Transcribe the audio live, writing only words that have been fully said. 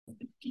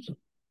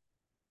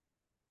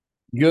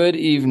Good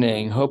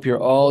evening. Hope you're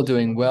all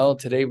doing well.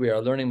 Today we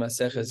are learning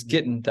Maseches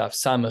Gittin Daf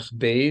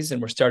Beis,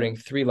 and we're starting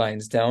 3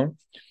 lines down.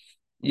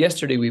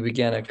 Yesterday we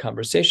began a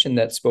conversation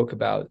that spoke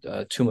about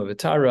Tuma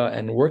V'Tara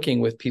and working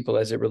with people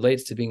as it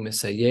relates to being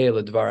Mesayeh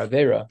L'Dvar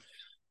Avera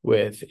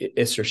with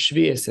Isser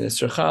Shvius and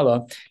Isser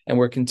Chala, and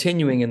we're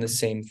continuing in the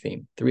same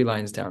theme. 3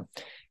 lines down.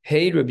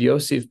 Hey Rabbi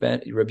Yossi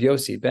ben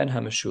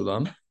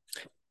Hamashulam,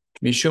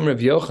 Mishum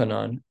Rabbi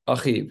Yochanan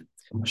Achiv,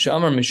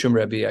 Shamar Mishum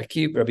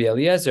Rabbi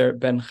Eliezer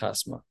ben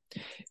Chasma.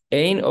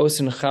 Ein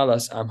osin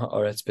chalas am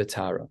haaretz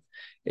betara.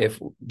 If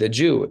the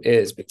Jew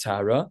is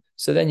betara,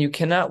 so then you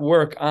cannot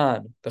work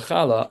on the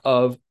chala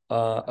of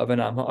an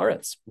am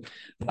haaretz.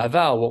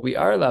 Aval, what we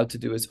are allowed to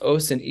do is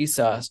osin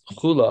isas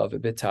chula of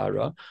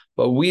betara,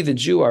 but we the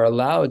Jew are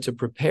allowed to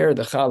prepare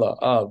the chala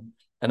of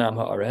an am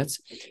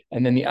haaretz,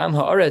 and then the am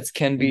haaretz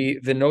can be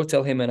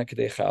v'notel himena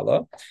kedei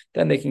chala.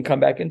 Then they can come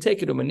back and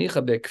take it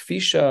umanicha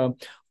bekfisha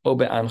o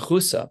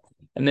be'anchusa.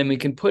 And then we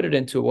can put it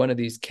into one of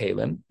these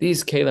kalim.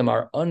 These kalim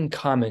are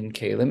uncommon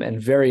kalim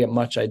and very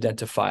much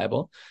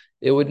identifiable.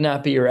 It would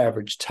not be your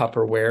average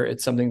Tupperware.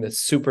 It's something that's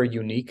super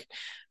unique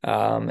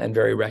and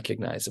very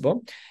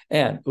recognizable.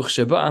 And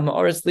uchsheba am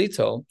haaretz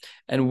lito,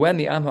 and when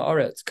the am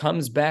haaretz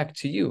comes back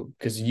to you,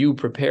 because you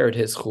prepared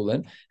his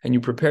chulin and you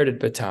prepared it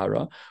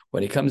betara,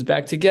 when he comes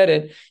back to get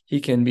it,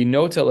 he can be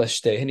notel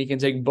eshteh, and he can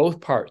take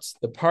both parts.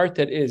 The part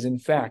that is, in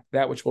fact,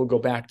 that which will go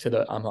back to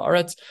the am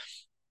haaretz,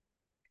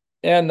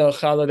 and the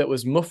challah that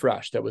was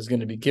mufrash, that was going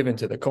to be given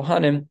to the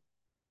Kohanim,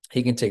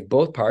 he can take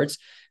both parts.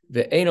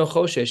 Ve'eno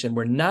choshesh, and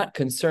we're not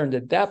concerned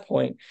at that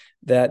point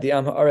that the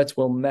Am Haaretz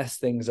will mess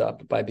things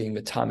up by being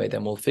metame.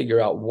 Then we'll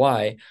figure out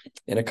why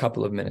in a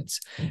couple of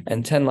minutes.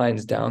 And 10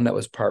 lines down, that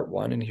was part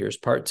 1, and here's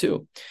part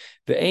 2.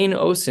 Ve'ein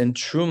osin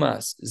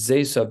trumas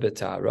zeisa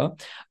betara.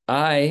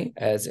 I,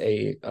 as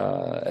a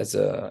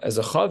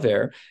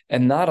chaver,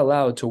 am not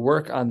allowed to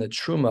work on the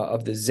truma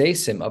of the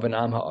zeisim of an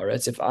Am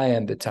Haaretz if I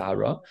am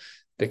betara,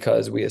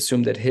 because we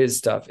assume that his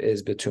stuff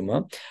is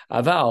betuma.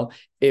 Aval,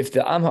 if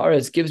the Am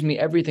Haaretz gives me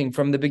everything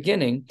from the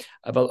beginning,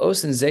 aval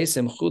osin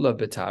zeisim chula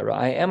betara,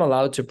 I am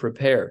allowed to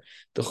prepare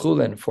the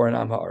chulin for an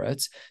Am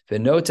Haaretz,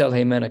 v'notel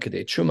heimena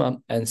kedei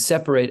truma, and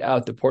separate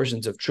out the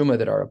portions of truma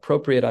that are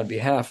appropriate on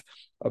behalf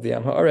of the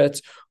Am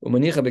Haaretz,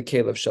 umanicha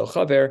bekelev shel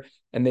chaver,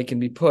 and they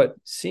can be put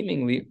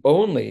seemingly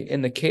only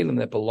in the kelim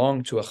that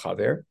belong to a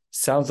chaver.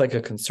 Sounds like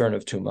a concern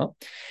of tuma.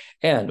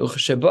 And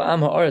uchsheba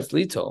am haaretz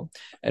lito,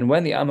 and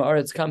when the am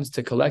haaretz comes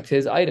to collect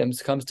his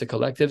items, comes to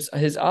collect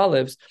his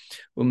olives,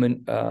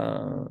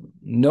 notel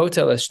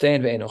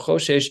eshtein ve'eno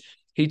choshesh,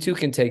 he too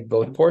can take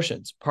both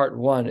portions. Part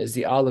 1 is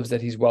the olives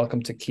that he's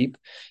welcome to keep,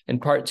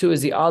 and part 2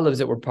 is the olives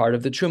that were part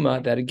of the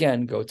truma that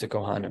again go to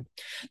Kohanim.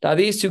 Now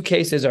these two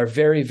cases are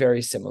very,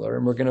 very similar,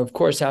 and we're going to, of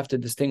course, have to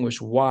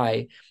distinguish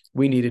why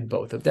we needed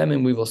both of them,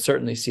 and we will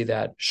certainly see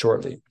that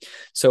shortly.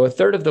 So a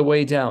third of the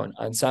way down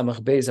on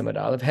Samach Beis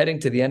Amud Aleph, heading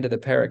to the end of the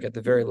parak at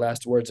the very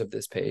last words of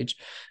this page,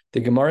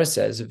 the Gemara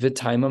says,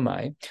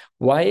 V'taimamai,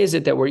 why is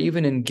it that we're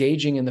even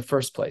engaging in the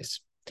first place?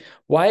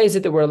 Why is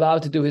it that we're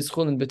allowed to do his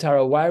chulin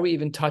betara? Why are we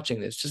even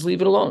touching this? Just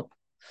leave it alone.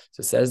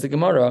 So says the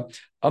Gemara,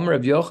 Amar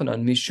Rabbi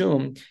Yochanan,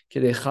 Mishum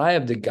kedei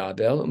chayav de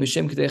gabel,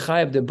 Mishum kedei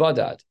chayav de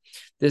badad.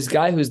 This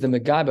guy who's the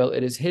megabel,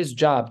 it is his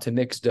job to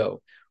mix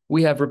dough.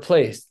 We have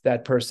replaced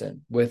that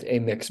person with a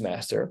mix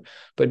master.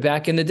 But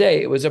back in the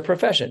day, it was a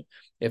profession.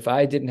 If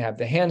I didn't have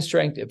the hand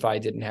strength, if I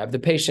didn't have the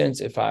patience,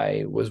 if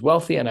I was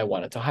wealthy and I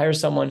wanted to hire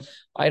someone,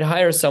 I'd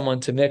hire someone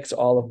to mix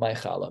all of my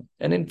challah.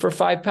 And for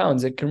 5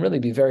 pounds, it can really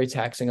be very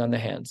taxing on the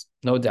hands,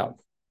 no doubt.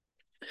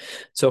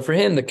 So for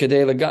him, the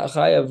kedei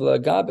chayav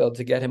legabel,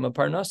 to get him a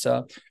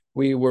parnasa,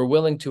 we were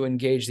willing to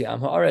engage the Am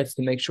Haaretz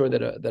to make sure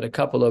that a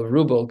couple of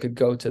ruble could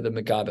go to the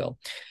megabel.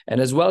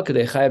 And as well,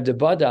 kedei chayav de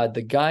badad,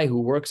 the guy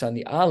who works on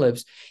the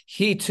olives,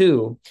 he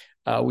too,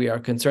 we are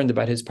concerned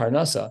about his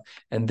parnasa,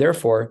 and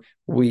therefore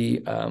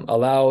we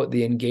allow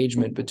the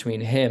engagement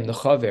between him, the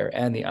chaver,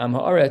 and the Am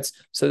Haaretz,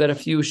 so that a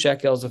few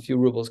shekels, a few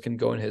rubles can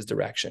go in his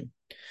direction.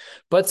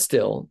 But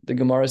still, the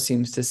Gemara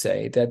seems to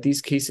say that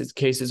these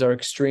cases are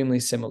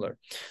extremely similar.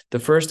 The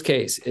first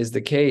case is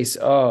the case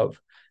of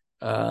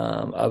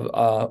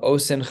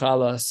osin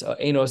chalas,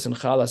 ein osin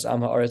chalas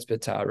am haaretz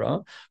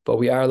betara, but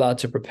we are allowed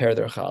to prepare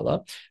their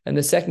challah. And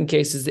the second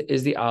case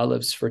is the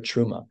olives for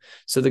truma.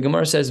 So the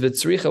Gemara says,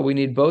 v'tzricha, we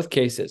need both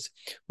cases.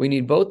 We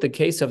need both the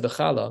case of the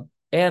challah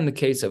and the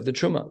case of the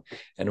truma.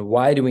 And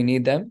why do we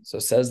need them? So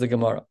says the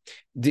Gemara,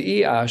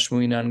 Di'i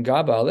ashmuinan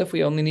gabal, if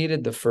we only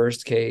needed the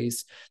first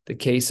case, the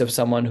case of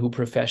someone who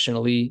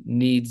professionally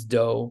needs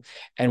dough,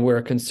 and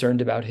we're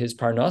concerned about his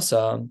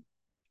parnasa,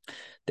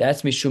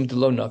 that's mishum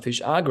delo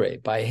nafish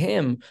agre. By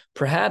him,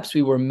 perhaps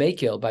we were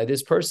makil by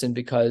this person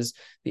because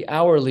the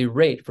hourly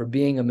rate for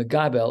being a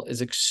megabel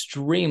is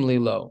extremely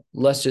low.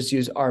 Let's just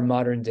use our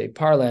modern day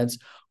parlance,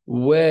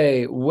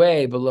 way,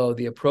 way below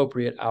the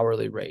appropriate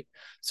hourly rate.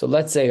 So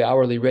let's say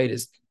hourly rate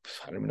is,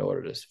 I don't even know what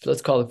it is.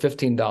 Let's call it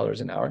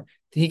 $15 an hour.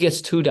 he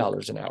gets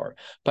 $2 an hour.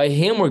 By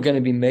him, we're going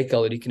to be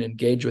mekel that he can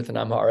engage with an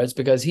am haaretz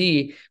because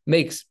he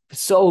makes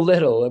so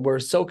little, and we're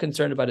so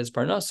concerned about his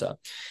parnasa.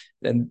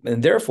 And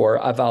therefore,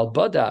 aval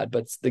badad,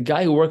 but the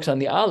guy who works on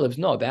the olives,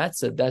 no, that's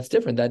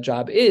different. That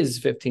job is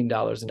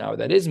 $15 an hour.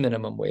 That is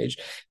minimum wage.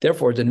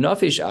 Therefore, the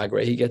nafish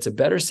agre, he gets a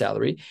better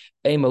salary.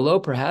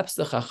 Emelo, perhaps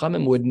the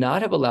chachamim would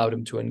not have allowed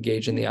him to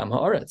engage in the am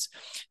haaretz.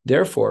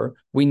 Therefore,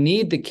 we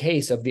need the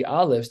case of the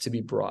olives to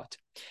be brought.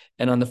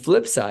 And on the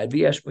flip side,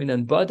 v'yashmin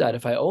and badad,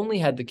 if I only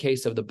had the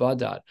case of the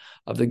badad,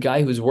 of the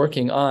guy who's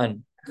working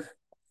on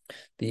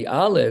the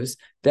olives,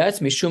 that's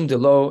mishum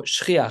delo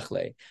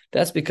shchiachle.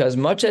 That's because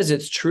much as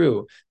it's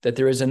true that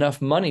there is enough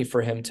money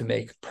for him to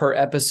make per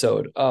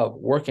episode of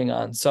working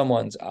on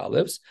someone's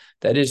olives,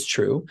 that is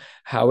true.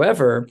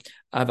 However,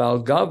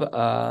 aval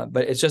gav,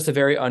 but it's just a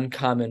very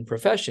uncommon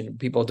profession.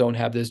 People don't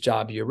have this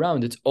job year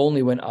round. It's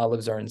only when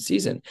olives are in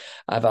season.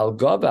 Aval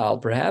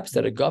gaval, perhaps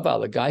that a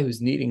gaval, a guy who's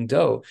kneading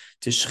dough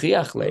to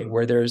shchiachle,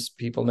 where there's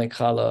people make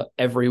challah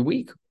every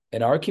week.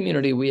 In our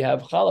community, we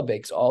have challah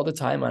bakes all the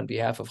time on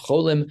behalf of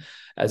cholim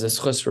as a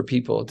schus for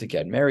people to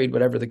get married,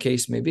 whatever the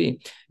case may be.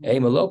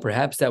 Eimelo,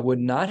 perhaps that would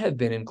not have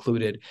been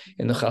included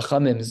in the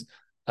chachamim's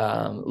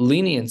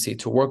leniency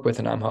to work with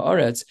an am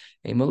haaretz.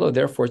 Eimelo,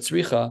 therefore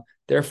tzricha,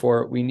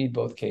 therefore we need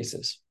both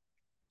cases.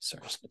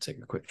 Sorry, just gonna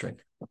take a quick drink.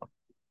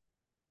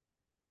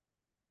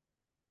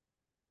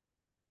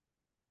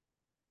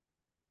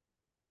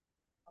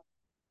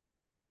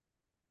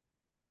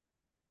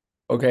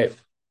 Okay,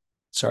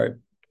 sorry.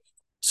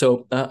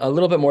 So a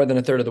little bit more than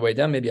a third of the way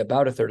down, maybe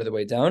about a third of the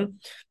way down,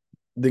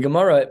 the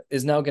Gemara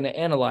is now going to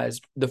analyze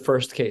the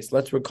first case.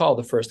 Let's recall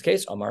the first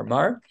case. Amar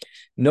Mar,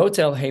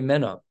 notel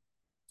heimena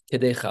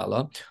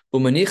kedechala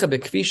umanicha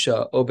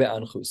bekvisha o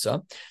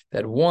be'anchusa,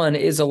 that one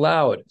is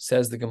allowed,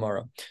 says the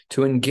Gemara,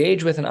 to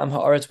engage with an am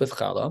haaretz with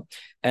chala,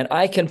 and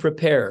I can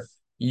prepare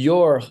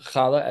your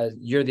chala as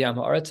you're the am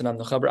haaretz and I'm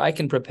the chaber. I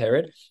can prepare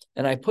it,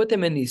 and I put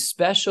them in these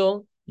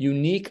special,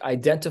 unique,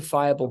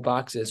 identifiable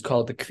boxes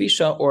called the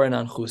kvisha or an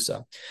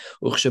anchusa.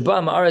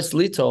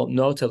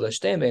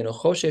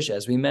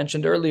 As we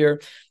mentioned earlier,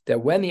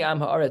 that when the am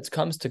haaretz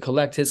comes to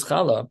collect his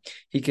chala,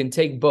 he can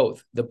take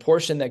both the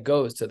portion that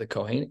goes to the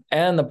kohen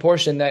and the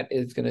portion that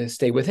is going to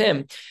stay with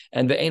him,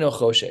 and ve'eno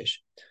choshesh.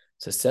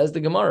 So says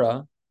the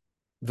Gemara,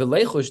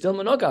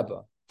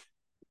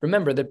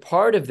 remember that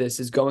part of this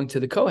is going to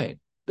the kohen.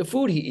 The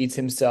food he eats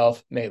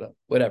himself, mela,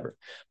 whatever.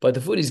 But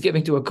the food he's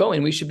giving to a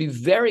kohen, we should be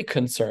very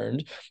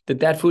concerned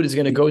that that food is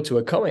going to go to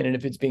a kohen. And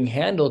if it's being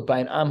handled by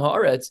an am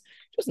haaretz,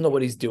 he doesn't know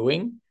what he's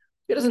doing.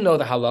 He doesn't know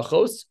the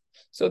halachos.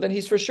 So then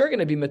he's for sure going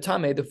to be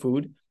matame the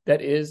food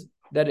that is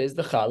the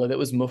challah that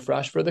was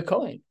mufrash for the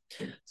kohen.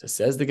 So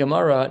says the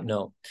Gemara,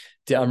 no.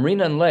 De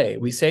amrinan le,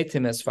 we say to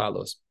him as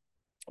follows.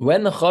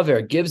 When the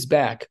chaver gives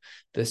back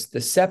the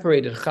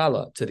separated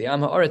challah to the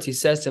am haaretz, he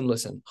says to him,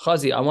 listen,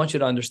 Chazi, I want you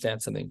to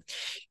understand something.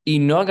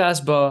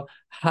 Inogasba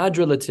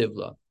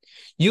hadralativla.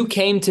 You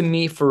came to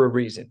me for a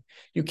reason.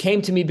 You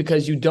came to me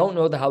because you don't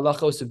know the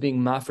halachos of being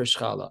mafresh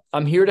challah.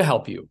 I'm here to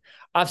help you.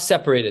 I've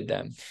separated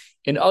them.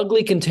 An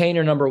ugly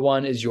container number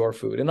one is your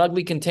food. An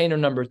ugly container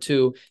number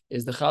two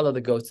is the challah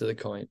that goes to the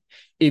kohen.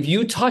 If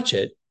you touch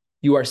it,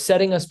 you are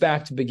setting us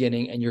back to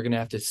beginning, and you're going to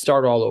have to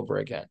start all over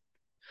again.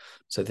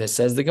 So this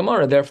says the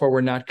Gemara, therefore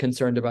we're not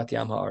concerned about the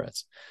am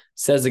haaretz.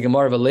 Says the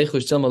Gemara,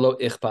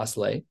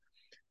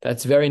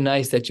 that's very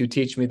nice that you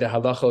teach me the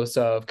halachos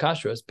of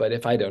kashrus, but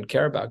if I don't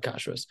care about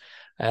kashrus,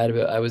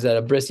 I was at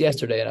a bris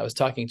yesterday and I was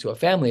talking to a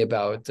family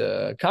about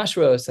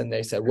kashrus, and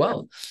they said,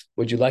 well,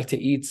 would you like to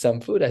eat some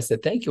food? I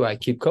said, thank you, I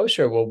keep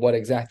kosher. Well, what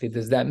exactly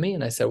does that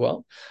mean? I said,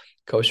 well,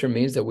 kosher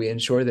means that we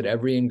ensure that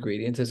every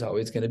ingredient is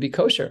always going to be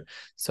kosher.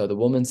 So the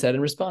woman said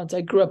in response,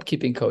 I grew up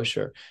keeping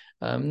kosher.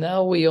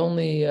 Now we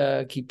only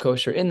keep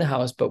kosher in the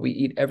house, but we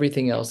eat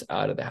everything else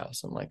out of the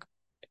house. I'm like,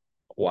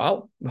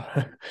 wow,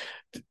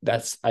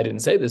 I didn't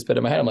say this, but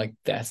in my head, I'm like,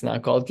 that's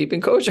not called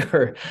keeping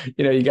kosher.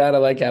 You got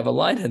to have a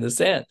line in the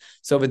sand.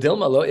 So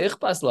Vidilma lo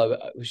ichpas lo,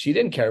 she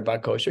didn't care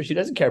about kosher. She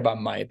doesn't care about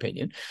my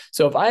opinion.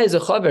 So if I, as a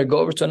chaver, go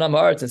over to an am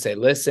haaretz and say,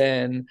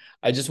 listen,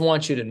 I just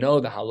want you to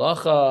know the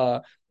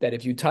halacha, that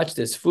if you touch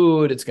this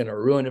food, it's going to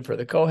ruin it for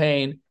the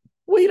kohen.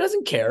 Well, he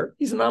doesn't care.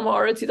 He's an am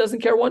haaretz. He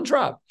doesn't care one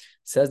drop.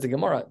 Says the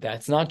Gemara,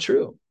 that's not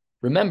true.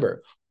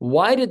 Remember,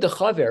 why did the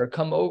chaver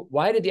come?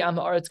 Why did the am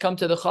haaretz come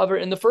to the chaver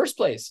in the first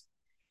place?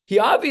 He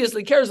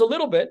obviously cares a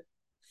little bit.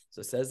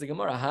 So says the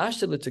Gemara,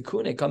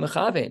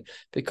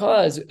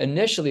 because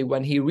initially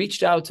when he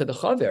reached out to the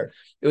chaver,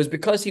 it was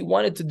because he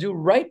wanted to do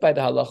right by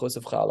the halachos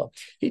of challah.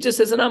 He just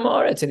says an am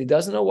haaretz and he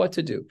doesn't know what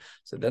to do.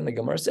 So then the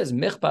Gemara says,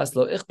 michpas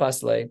lo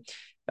ichpas le.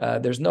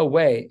 There's no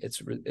way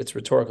it's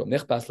rhetorical.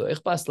 Michpas lo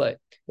ichpas le.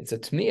 It's a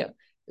tmiyah.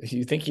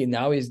 You think he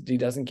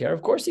doesn't care?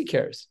 Of course he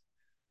cares.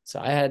 So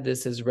I had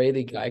this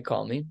Israeli guy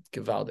call me,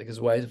 Givaldik. His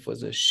wife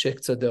was a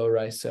shikta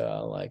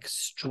d'oraisa, like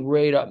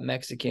straight up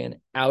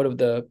Mexican, out of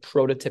the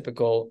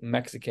prototypical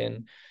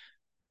Mexican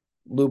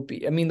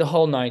loopy. I mean, the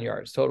whole 9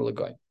 yards, totally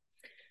going.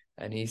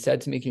 And he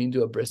said to me, can you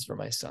do a bris for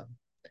my son?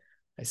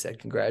 I said,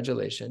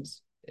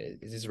 congratulations.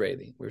 is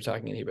Israeli. We were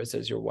talking in Hebrew. It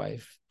says, your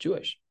wife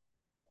Jewish.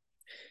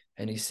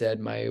 And he said,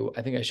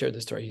 I think I shared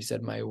this story. He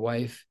said, my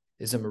wife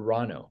is a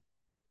Marano.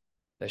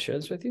 Did I share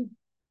this with you?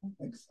 I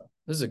think so.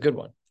 This is a good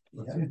one.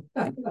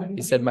 Yeah.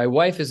 He said, my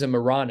wife is a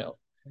Marano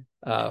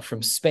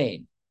from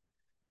Spain.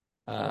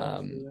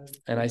 And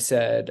I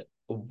said,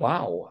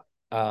 wow,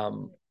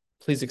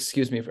 please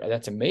excuse me,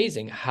 that's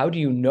amazing. How do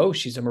you know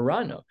she's a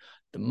Marano?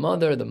 The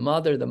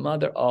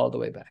mother, all the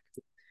way back.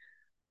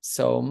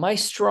 So my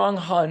strong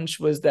hunch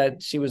was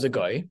that she was a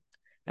goy.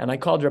 And I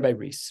called Rabbi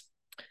Reese.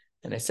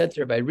 And I said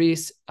to Rabbi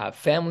Reese, a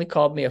family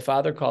called me, a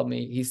father called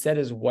me. He said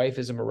his wife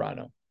is a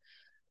Marano.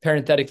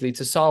 Parenthetically,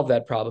 to solve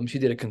that problem, she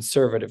did a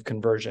conservative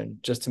conversion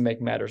just to make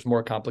matters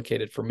more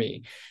complicated for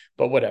me.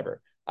 But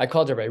whatever. I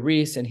called Rabbi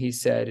Reese and he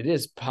said, it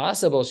is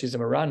possible she's a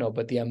Marano,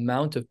 but the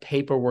amount of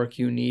paperwork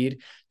you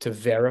need to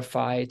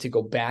verify, to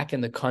go back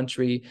in the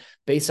country,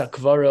 Beis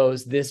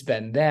HaKvaros, this,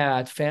 ben,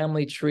 that,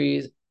 family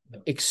trees,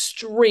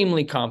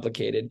 extremely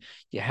complicated.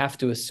 You have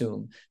to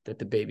assume that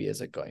the baby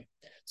is a goy.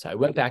 So I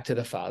went back to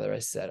the father. I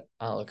said,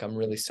 look, I'm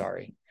really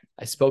sorry.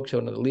 I spoke to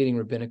one of the leading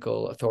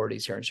rabbinical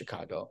authorities here in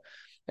Chicago.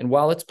 And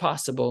while it's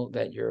possible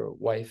that your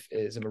wife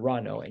is a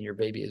Marano and your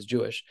baby is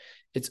Jewish,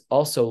 it's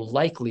also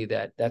likely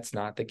that that's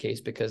not the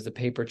case because the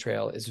paper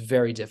trail is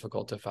very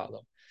difficult to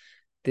follow.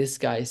 This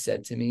guy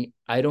said to me,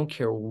 I don't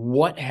care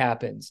what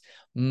happens.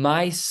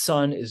 My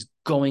son is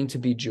going to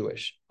be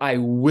Jewish. I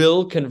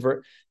will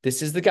convert.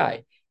 This is the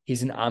guy.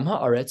 He's an Am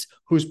Haaretz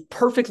who's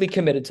perfectly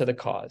committed to the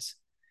cause.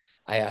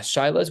 I asked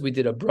Shilas, we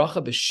did a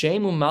bracha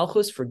b'shem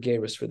u'malchus for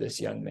gerus for this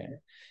young man.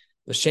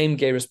 L'shem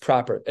gerus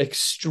proper,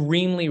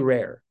 extremely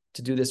rare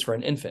to do this for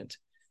an infant.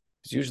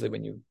 Because usually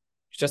when you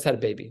just had a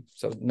baby,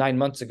 so 9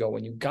 months ago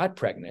when you got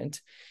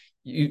pregnant,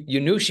 you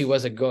knew she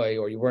was a goy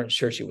or you weren't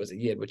sure she was a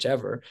yid,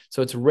 whichever.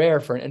 So it's rare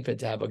for an infant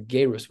to have a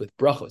gerus with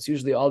brachos.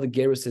 Usually all the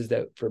geruses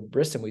that for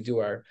brisim we do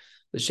are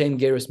l'shem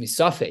gerus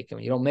misafek. I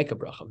mean, you don't make a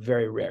bracha,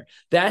 very rare.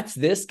 That's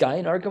this guy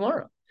in our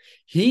Gemara.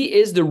 He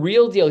is the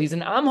real deal. He's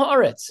an Am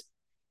Haaretz.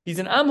 He's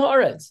an Am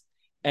Haaretz.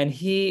 And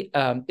he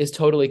is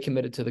totally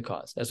committed to the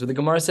cause. That's what the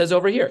Gemara says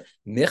over here.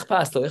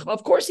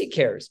 Of course he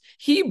cares.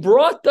 He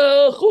brought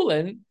the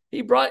chulin.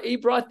 He brought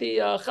the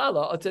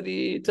challah to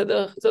the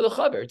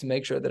chaver to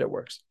make sure that it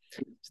works.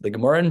 So the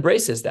Gemara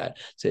embraces that.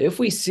 So if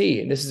we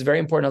see, and this is very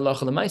important,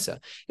 halacha l'maisa,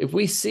 if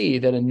we see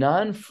that a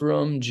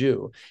non-frum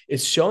Jew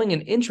is showing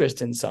an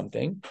interest in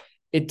something,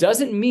 it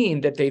doesn't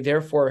mean that they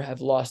therefore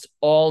have lost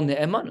all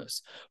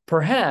ne'emanus.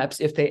 Perhaps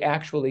if they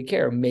actually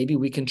care, maybe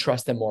we can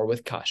trust them more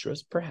with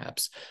kashrus.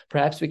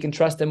 Perhaps we can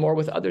trust them more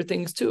with other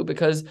things too,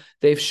 because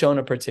they've shown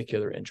a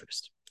particular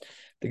interest.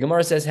 The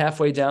Gemara says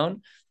halfway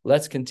down,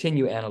 let's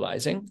continue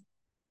analyzing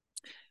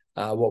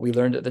what we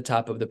learned at the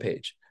top of the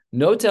page.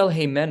 Notel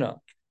heimena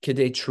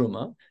kedei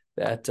truma,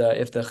 that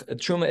if the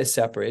truma is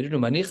separated,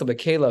 umanicha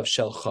bekelav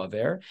shel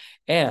chaver,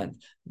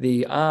 and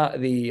the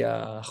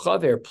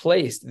chaver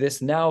placed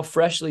this now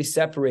freshly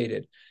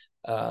separated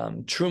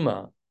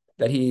truma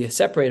that he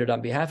separated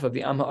on behalf of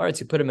the Am Haaretz,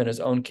 he put him in his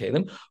own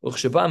kelim.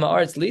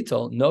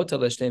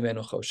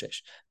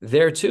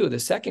 There too, the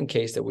second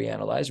case that we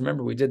analyzed,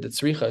 remember we did the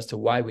tzricha as to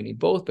why we need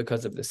both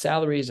because of the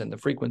salaries and the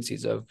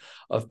frequencies of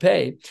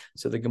pay.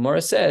 So the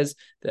Gemara says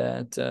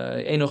that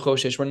Eino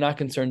Choshesh, we're not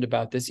concerned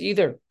about this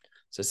either.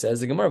 So says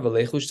the Gemara,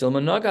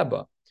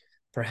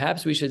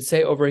 perhaps we should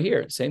say over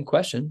here, same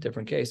question,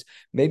 different case.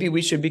 Maybe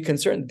we should be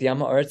concerned that the Am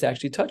Haaretz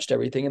actually touched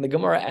everything, and the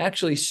Gemara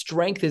actually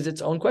strengthens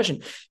its own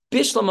question.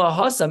 Bishlama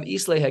hasam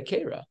isle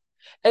hakera.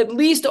 At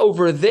least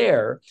over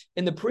there,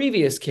 in the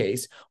previous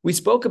case, we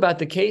spoke about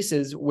the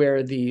cases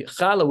where the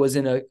challah was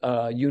in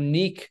a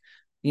unique,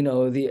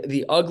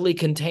 the ugly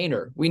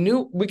container.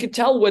 We could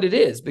tell what it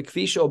is.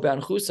 B'kfisha ban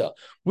chusa.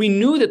 We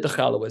knew that the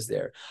challah was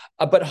there.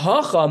 But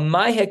hacha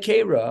my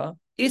hakera.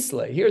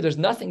 Isla. Here, there's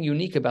nothing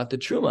unique about the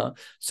truma,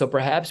 so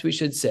perhaps we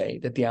should say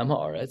that the Am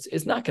Haaretz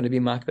is not going to be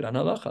makbid on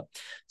halacha.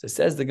 So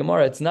says the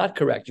Gemara, it's not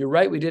correct. You're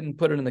right, we didn't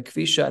put it in the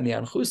kfisha and the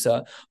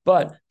anchusa,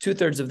 but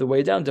 2/3 of the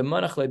way down,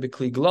 demanachle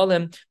b'kli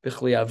glalim,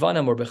 b'kli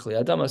avanam, or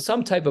b'kli adama,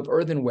 some type of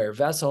earthenware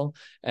vessel,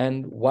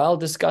 and while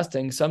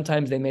disgusting,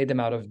 sometimes they made them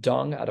out of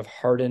dung, out of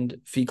hardened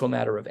fecal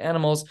matter of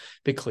animals,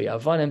 b'kli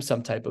avanim,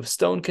 some type of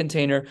stone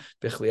container,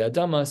 b'kli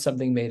adama,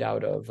 something made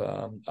out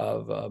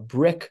of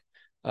brick,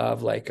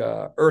 of like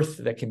earth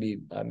that can be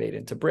made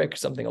into brick,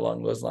 something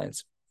along those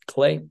lines,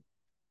 clay.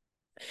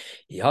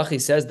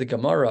 Yachi says the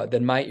Gemara,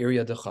 then my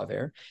area de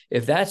chaver.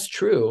 If that's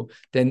true,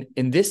 then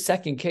in this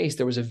second case,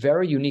 there was a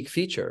very unique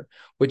feature,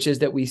 which is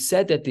that we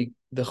said that the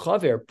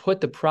chaver put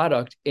the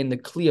product in the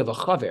kli of a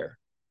chaver.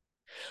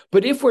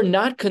 But if we're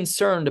not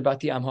concerned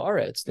about the Am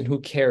Haaretz, then who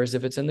cares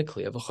if it's in the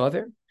kli of a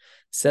chaver?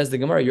 Says the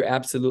Gemara, you're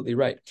absolutely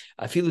right.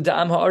 Afilu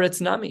da Am Haaretz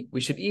nami. We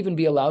should even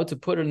be allowed to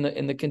put it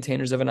in the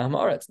containers of an Am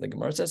Haaretz. The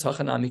Gemara says,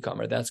 Hachanami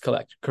kamer. That's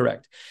correct.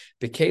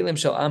 Bekelim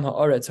shel Am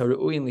Haaretz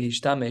haru'uin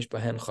lihishtamesh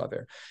behen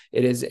chaver.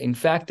 It is in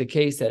fact the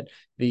case that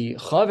the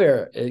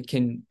chaver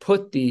can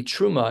put the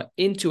truma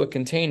into a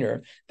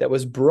container that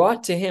was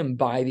brought to him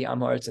by the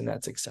Am Haaretz, and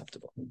that's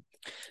acceptable.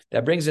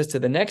 That brings us to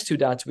the next two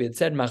dots. We had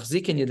said,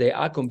 Machzikin yedei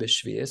akum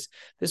b'shvius.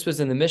 This was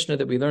in the Mishnah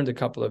that we learned a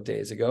couple of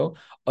days ago.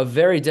 A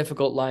very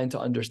difficult line to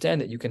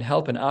understand, that you can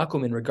help an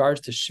akum in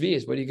regards to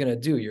shvius. What are you going to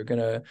do? You're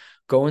going to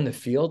go in the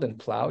field and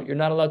plow. You're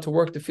not allowed to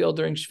work the field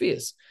during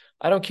shvius.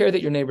 I don't care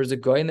that your neighbor's a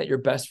goy and that you're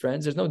best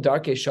friends. There's no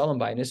darkei shalom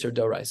by Nisr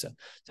Doraisa.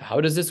 So how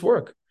does this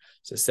work?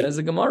 So says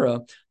the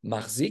Gemara,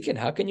 Machzikin,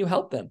 how can you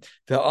help them?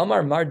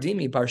 Ve'amar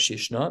mardimi bar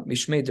shishna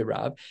mishmei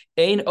derav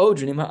ein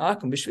odrinim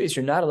ha'akum b'shvius.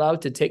 You're not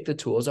allowed to take the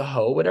tools, a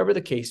hoe, whatever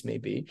the case may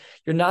be.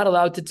 You're not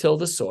allowed to till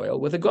the soil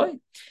with a goy.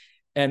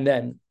 And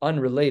then,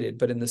 unrelated,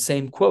 but in the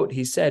same quote,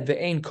 he said,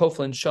 "Ve'ein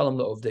koflin shalom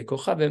la'ovdei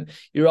kochavim."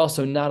 You're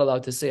also not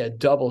allowed to say a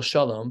double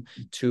shalom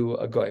to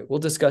a goy. We'll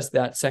discuss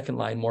that second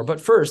line more.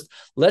 But first,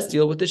 let's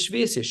deal with the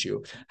shvius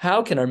issue.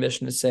 How can our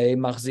Mishnah say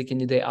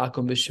machzikin yidei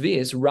akum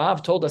b'shvius?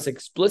 Rav told us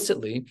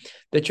explicitly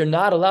that you're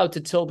not allowed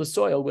to till the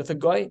soil with a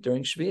goy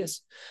during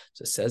shvius.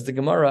 So says the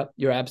Gemara,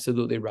 you're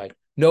absolutely right.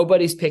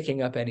 Nobody's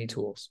picking up any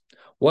tools.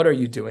 What are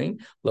you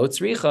doing? Lo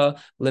tzricha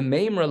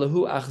lemeimra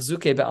lahu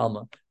achzuke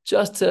be'alma.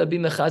 Just to be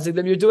mechazik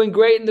them, you're doing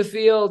great in the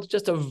field.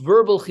 Just a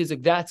verbal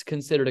chizik, that's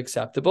considered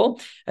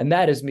acceptable, and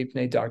that is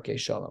mipnei darkei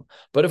shalom.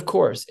 But of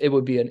course, it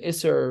would be an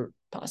iser,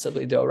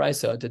 possibly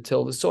deoraisa, to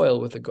till the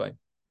soil with a goy.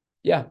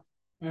 Yeah.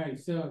 All right.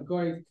 So a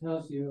goy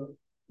tells you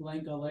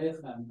blank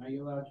aleichem. Are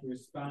you allowed to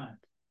respond?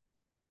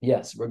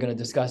 Yes, we're going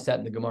to discuss that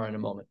in the Gemara in a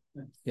moment.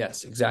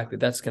 Yes, exactly.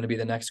 That's going to be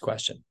the next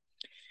question.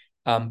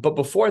 But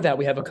before that,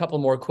 we have a couple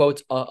more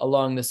quotes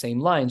along the same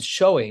lines,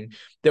 showing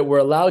that we're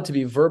allowed to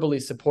be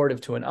verbally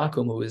supportive to an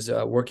akum who is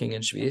working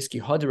in shvius. Ki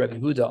had Rabbi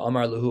Yehuda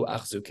amar lahu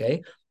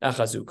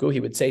achazuku. He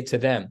would say to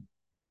them,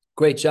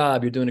 "Great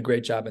job! You're doing a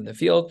great job in the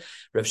field."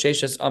 Rav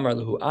Sheshes amar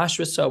lahu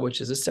ashrasa, which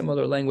is a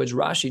similar language.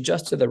 Rashi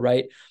just to the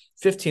right,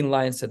 15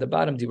 lines to the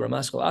bottom, Dibra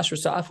Maskal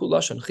Ashrasa Afu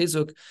Lashon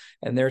Chizuk,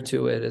 and there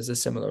too it is a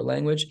similar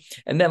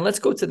language. And then let's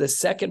go to the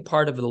second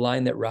part of the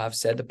line that Rav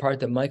said, the part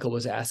that Michael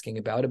was asking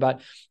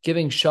about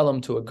giving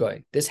shalom to a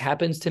goy. This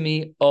happens to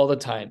me all the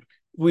time.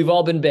 We've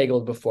all been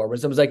bageled before, where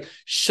someone's like,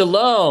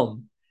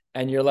 shalom,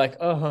 and you're like,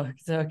 oh,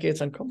 okay, it's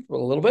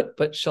uncomfortable a little bit,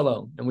 but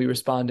shalom, and we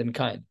respond in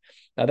kind.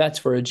 Now that's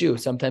for a Jew.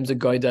 Sometimes a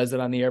guy does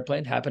it on the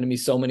airplane. Happened to me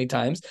so many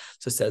times.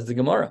 So says the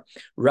Gemara.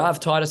 Rav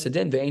taught us a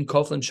din, ve'ein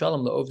koflin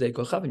shalom la'ovdei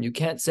kochavim. You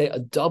can't say a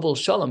double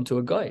shalom to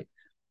a guy.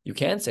 You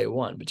can say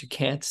one, but you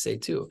can't say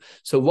two.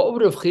 So what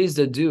would Rav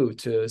Chizda do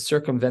to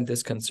circumvent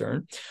this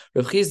concern?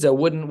 Rav Chizda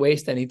wouldn't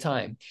waste any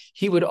time.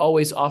 He would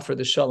always offer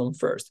the shalom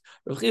first.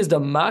 Rav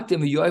Chizda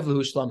makdim v'yoiv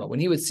lahu shlama.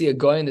 When he would see a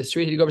guy in the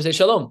street, he'd go over and say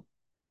shalom.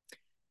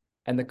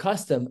 And the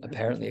custom,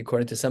 apparently,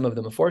 according to some of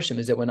the Meforshim,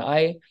 is that when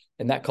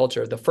in that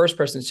culture, the first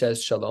person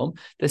says shalom,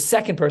 the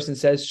second person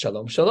says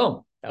shalom,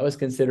 shalom. That was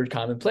considered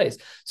commonplace.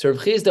 So Rav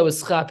Chizda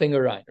was schapping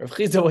around. Rav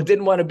Chizda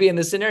didn't want to be in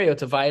the scenario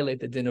to violate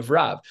the din of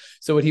Rav.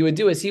 So what he would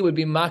do is he would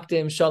be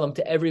makdim shalom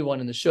to everyone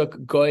in the shuk.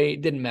 Goy,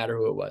 didn't matter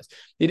who it was.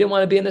 He didn't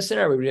want to be in the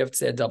scenario where we have to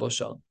say a double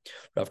shalom.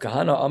 Rav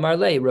Kahana Amar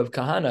Le, Rav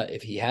Kahana,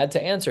 if he had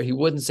to answer, he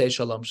wouldn't say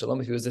shalom, shalom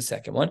if he was the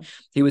second one.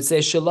 He would say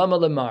shalom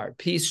alamar,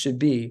 peace should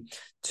be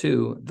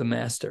to the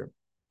master.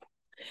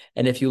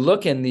 And if you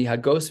look in the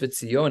Hagos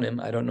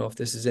V'Tzionim, I don't know if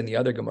this is in the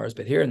other Gemaras,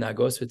 but here in the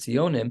Hagos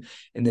V'Tzionim,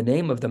 in the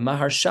name of the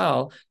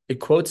Maharshal, it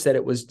quotes that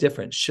it was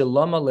different.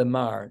 Shalom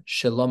alemar,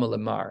 shalom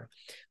alemar.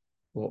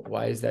 Well,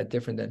 why is that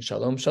different than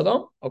shalom,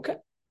 shalom? Okay,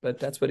 but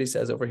that's what he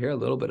says over here, a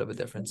little bit of a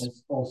difference.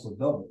 It's also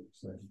double.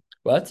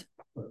 What?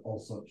 But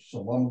also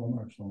shalom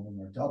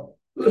alemar double.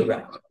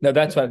 Correct. No,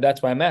 that's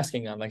why I'm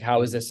asking. I'm like,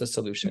 how is this a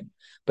solution?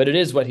 But it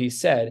is what he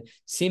said.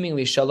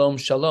 Seemingly, shalom,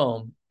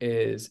 shalom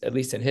is, at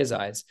least in his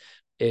eyes,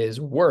 is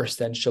worse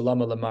than shalom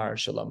alamar,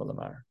 shalom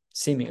alamar.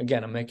 Seeming,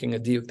 again, I'm making a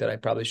diuk that I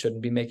probably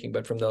shouldn't be making,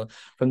 but from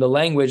the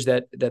language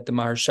that the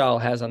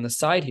Maharshal has on the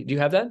side, do you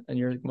have that in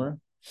your Gemara?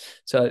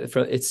 So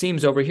it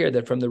seems over here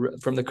that from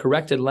the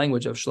corrected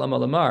language of shalom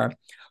alamar,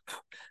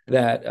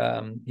 that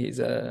he's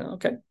a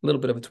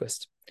little bit of a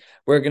twist.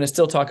 We're going to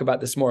still talk about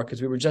this more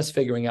because we were just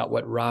figuring out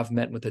what Rav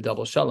meant with the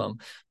double shalom.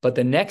 But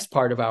the next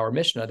part of our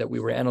Mishnah that we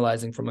were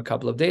analyzing from a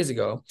couple of days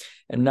ago,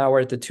 and now we're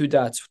at the two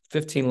dots,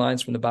 15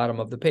 lines from the bottom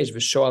of the page,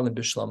 V'shoal and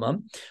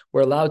b'shlamam,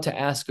 we're allowed to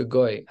ask a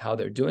goy how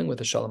they're doing with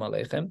the shalom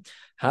aleichem.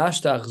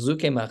 Hashtag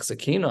zuke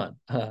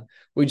machzakinon.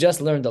 We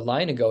just learned a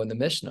line ago in the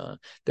Mishnah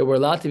that we're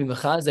allowed to be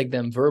mechazek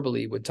them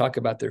verbally, would talk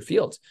about their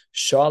fields.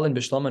 Shal and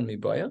b'shlamam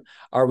miboya.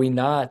 Are we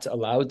not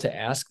allowed to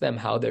ask them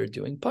how they're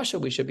doing? Pasha,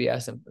 we should be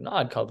asking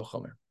not kal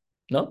v'chomer.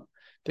 No,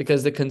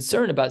 because the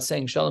concern about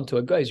saying shalom to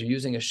a goy is you're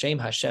using a shem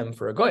Hashem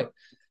for a goy.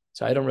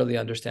 So I don't really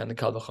understand the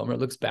kal v'chomer. It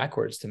looks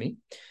backwards to me.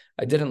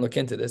 I didn't look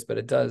into this, but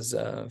it does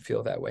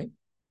feel that way.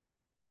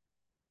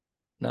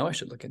 Now I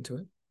should look into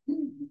it.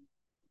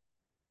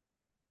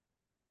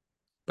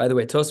 By the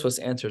way, Tosfos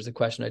answers the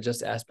question I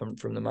just asked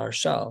from the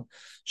Marshal.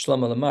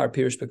 Shlomo Lamar,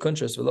 Pirush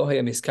Bekuntras, V'lo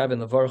haya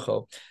miskaven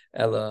levarcho,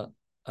 ela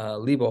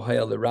libo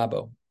haya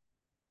lerabo.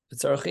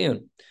 It's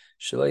archiyun.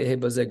 A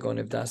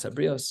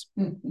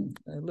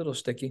little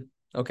sticky.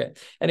 Okay.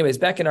 Anyways,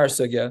 back in our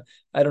sugya,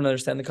 I don't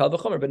understand the kal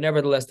v'chomer, but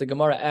nevertheless, the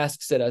Gemara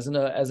asks it as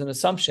an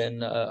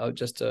assumption,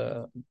 just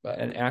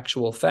an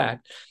actual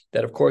fact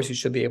that of course you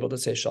should be able to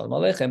say shalom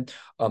aleichem.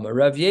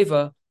 Rav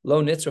Yeva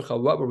lo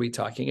nitzrucha. What were we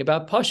talking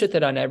about? Pashat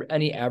that on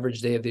any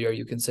average day of the year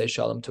you can say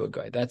shalom to a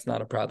guy. That's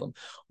not a problem.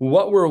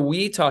 What were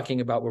we talking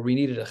about where we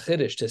needed a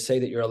chiddush to say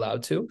that you're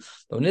allowed to?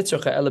 Lo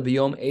nitzrucha ela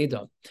b'yom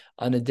edom,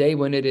 on a day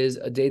when it is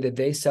a day that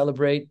they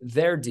celebrate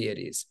their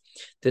deities.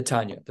 The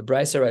Tanya, the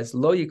Brisa writes,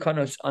 "Lo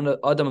yikanos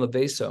adam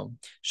lebeso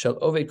shel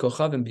oved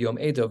kochavim b'yom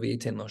edo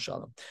v'yitin lo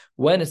shalom."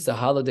 When it's the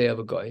holiday of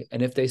a goy,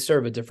 and if they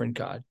serve a different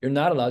god, you're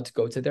not allowed to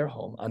go to their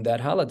home on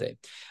that holiday.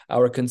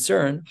 Our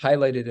concern,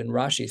 highlighted in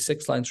Rashi,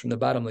 6 lines from the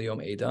bottom,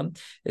 Yom Edom,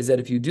 is that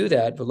if you do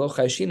that, v'lo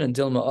chayshinan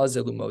dilma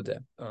azelu modeh.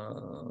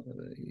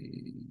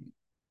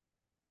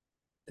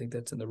 I think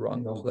that's in the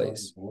wrong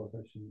place. Lo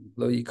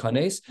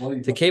yikanes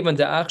tekevan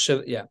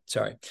de'achshav. Yeah,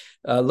 sorry.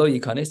 Lo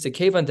yikanes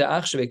tekevan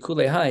de'achshav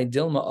ekulehai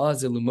dilma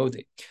azelu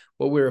modeh.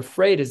 What we're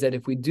afraid is that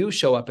if we do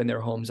show up in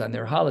their homes on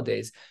their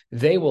holidays,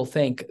 they will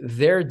thank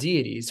their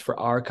deities for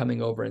our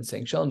coming over and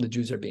saying shalom. The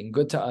Jews are being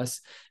good to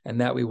us, and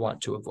that we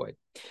want to avoid.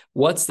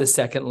 What's the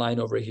second line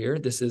over here?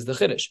 This is the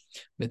chiddush.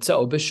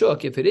 Mitzvah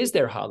b'shuk. If it is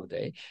their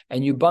holiday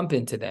and you bump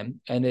into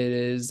them, and it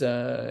is,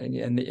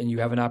 and you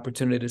have an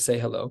opportunity to say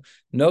hello,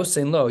 no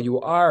saying lo. You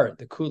are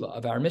the kula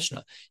of our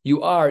Mishnah.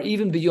 You are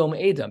even b'yom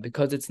edom,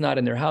 because it's not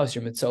in their house.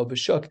 You're mitzvah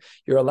b'shuk.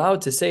 You're allowed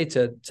to say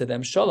to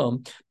them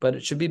shalom, but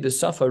it should be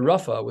b'safa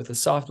rafa, with a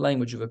soft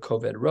language of a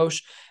koved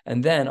rosh.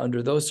 And then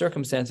under those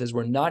circumstances,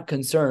 we're not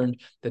concerned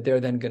that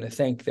they're then going to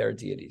thank their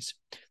deities.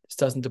 This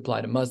doesn't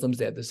apply to Muslims.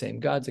 They have the same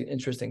gods. An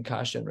interesting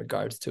kasha in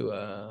regards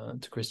to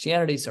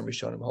Christianity. Some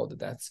Rishonim hold that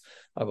that's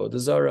avodah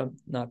zarah,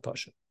 not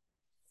pasha.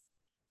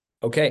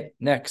 Okay,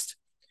 next.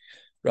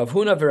 Rav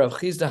Huna v'Rav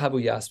Chizda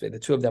habu yasve. The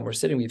two of them were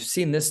sitting. We've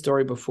seen this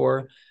story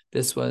before.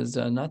 This was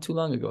not too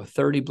long ago,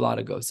 30 blot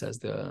ago, says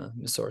the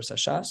Mesoras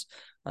Hashas,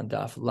 on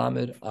Daf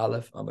Lamed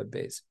Aleph Amud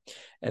Beis.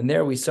 And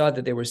there we saw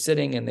that they were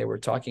sitting and they were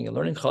talking and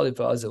learning Chalifa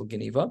Azil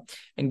Geniva.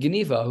 And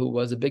Geniva, who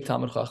was a big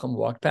Talmud Chacham,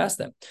 walked past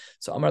them.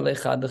 So Amar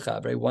Lechad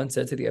Lechavre, one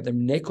said to the other,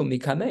 Neko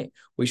Mikame,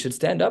 we should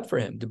stand up for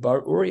him.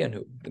 Debar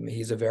Urianu,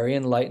 he's a very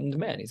enlightened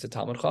man. He's a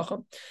Talmud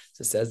Chacham.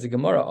 So says the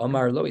Gemara,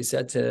 Amar Lo, he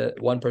said to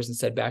one person,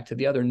 said back to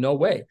the other, no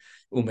way.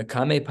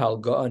 Umekame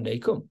Palgoa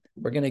Nekum.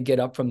 We're going to get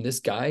up from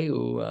this guy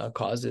who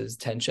causes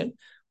tension.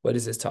 What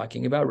is this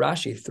talking about?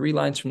 Rashi, 3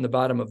 lines from the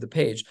bottom of the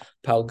page.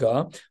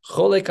 Palga,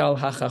 cholek al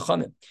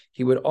hachachamim.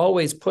 He would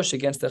always push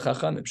against the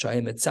chachamim.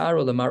 Shahim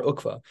etzaro lemar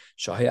ukva.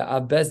 Shahia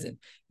av bezdin.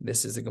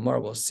 This is the Gemara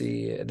we'll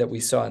see that we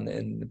saw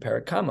in the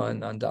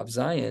Parakama on Daf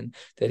Zion,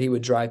 that he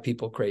would drive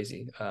people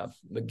crazy.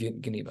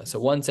 Geniva. So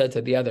one said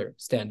to the other,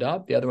 stand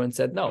up. The other one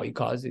said, no, he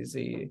causes.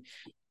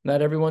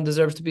 Not everyone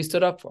deserves to be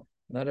stood up for.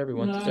 Not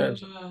everyone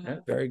deserves. Yeah,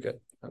 very good.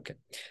 Okay.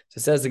 So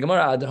it says the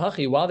Gemara,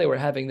 Adahachi, while they were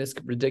having this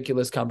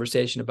ridiculous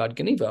conversation about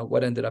Geniva,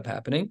 what ended up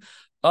happening?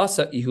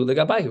 Asa ihu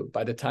legabayhu.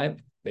 By the time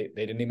they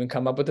didn't even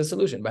come up with a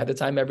solution. By the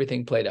time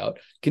everything played out,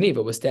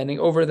 Geniva was standing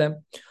over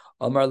them.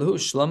 Amar lahu,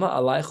 Shlama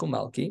alaychu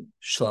malki,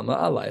 Shlama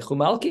alaychu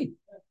malki.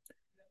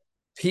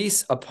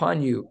 Peace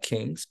upon you,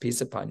 kings, peace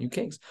upon you,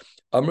 kings.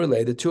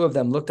 Amrulay, the two of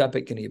them looked up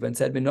at Geniva and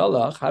said,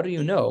 Minolach, how do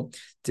you know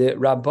the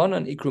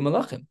Rabbanan ikru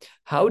malachim?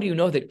 How do you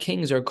know that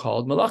kings are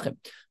called malachim?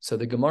 So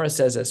the Gemara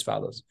says as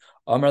follows.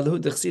 Amar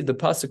lahu d'chsiv, the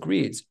pasuk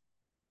reads,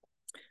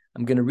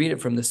 I'm going to read it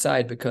from the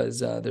side because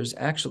there's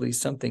actually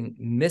something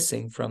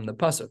missing from the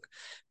pasuk.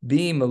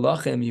 Bi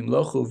malachim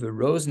yimlochu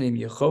v'roznim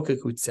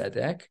yechokeku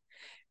tzedek.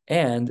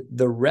 And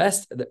the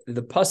rest,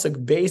 the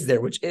pasuk base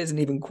there, which isn't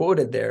even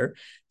quoted there,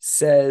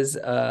 says,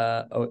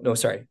 hold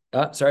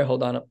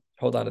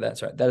on to that.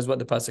 Sorry, that is what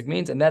the pasuk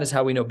means, and that is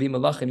how we know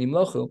bimalachim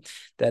imlochu,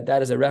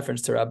 that is a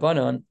reference to the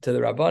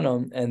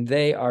Rabbanon, and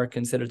they are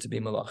considered to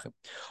be malachim.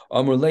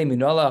 Amrulei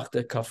minalach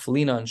de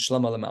kaflinan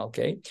shlama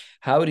lemalke.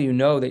 How do you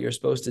know that you're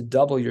supposed to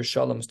double your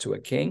shaloms to a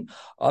king?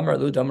 Amar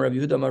lud amar Rav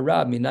Yehuda amar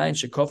Rab minayin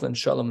shekoflan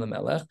shalom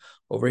lemelech.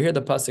 Over here,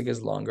 the pasuk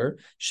is longer.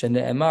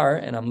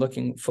 Shene'emar, and I'm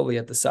looking fully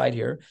at the side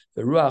here.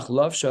 The ruach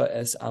lovsha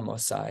es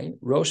amosai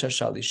rosh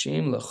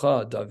hashalishim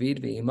lecha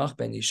David ve'imach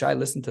ben Yishai.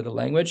 Listen to the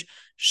language.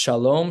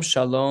 Shalom,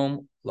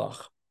 shalom,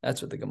 lach.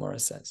 That's what the Gemara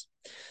says.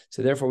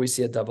 So therefore, we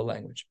see a double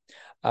language.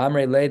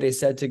 Amrei le, they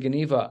said to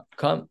Geniva,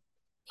 come,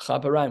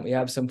 chaparayim, we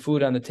have some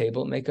food on the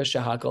table. Make a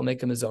shahakal,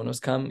 make a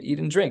mazonos. Come eat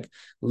and drink.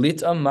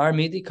 Litam mar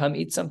midi, come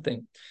eat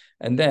something.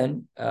 And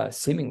then,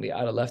 seemingly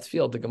out of left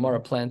field, the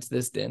Gemara plants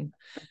this din.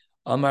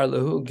 Amar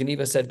lahu,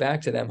 Geniva said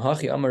back to them,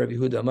 Hachi Amar Rav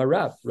Yehuda Amar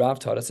Rav. Rav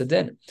taught us a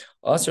din.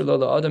 Asr lo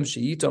la'adam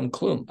sheyitom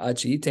klum ad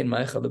sheyitain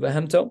ma'echad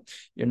lebehemto.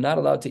 You're not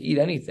allowed to eat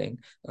anything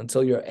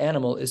until your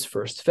animal is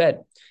first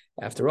fed.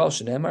 After all,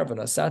 shenemar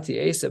v'nasati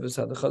esev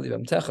v'sadachal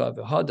yivamtecha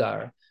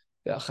v'hadar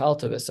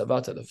v'achalta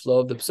v'savata. The flow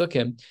of the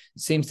psukim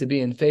seems to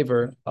be in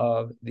favor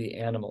of the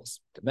animals.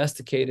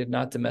 Domesticated,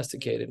 not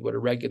domesticated. Would a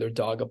regular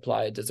dog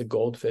apply? Does a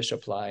goldfish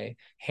apply?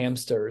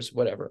 Hamsters,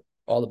 whatever.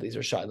 All of these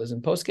are shilas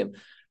and poskim.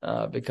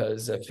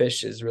 Because a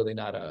fish is really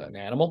not an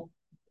animal.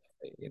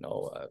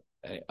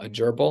 a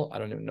gerbil. I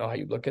don't even know how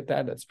you look at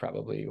that. That's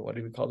probably, what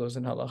do we call those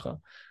in halacha?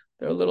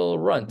 They're a little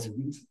runt,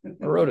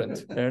 a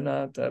rodent. They're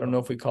not, I don't know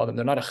if we call them,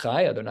 they're not a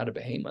chaya, they're not a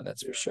behemoth,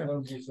 that's for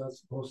sure.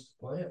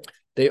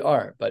 They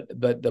are, but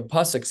the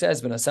pasuk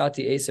says,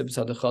 "V'nasati eseb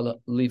sadachala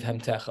leave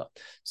hemtecha."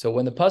 So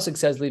when the pasuk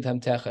says leave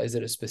hemtecha, is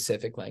it a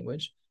specific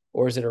language,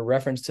 or is it a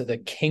reference to the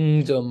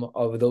kingdom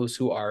of those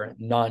who are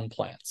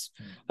non-plants?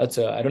 That's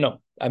I don't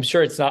know. I'm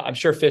sure it's not. I'm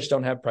sure fish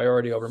don't have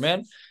priority over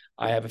man.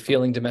 I have a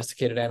feeling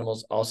domesticated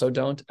animals also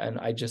don't, and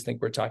I just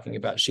think we're talking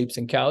about sheep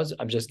and cows.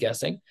 I'm just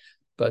guessing.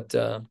 But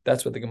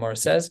that's what the Gemara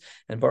says.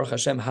 And Baruch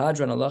Hashem,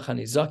 Hadran Allah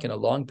Nizak in a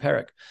long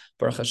parak.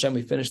 Baruch Hashem,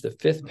 we finished the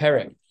 5th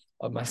parak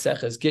of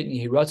Maseches Gittin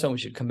Daf. We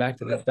should come back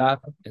to the Daf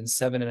in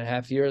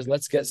 7.5 years.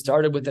 Let's get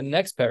started with the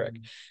next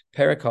parak.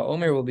 Parak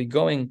HaOmer will be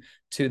going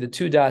to the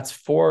 2 dots,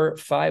 4,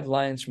 5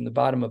 lines from the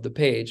bottom of the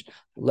page.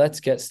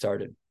 Let's get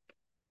started.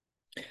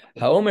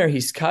 HaOmer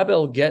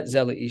hiskabel get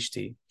zeli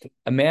ishti.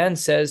 A man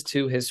says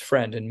to his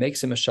friend and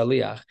makes him a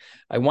shaliach,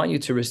 I want you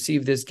to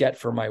receive this get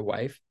for my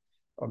wife,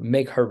 or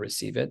make her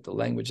receive it. The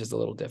language is a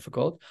little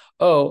difficult.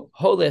 Oh,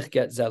 holech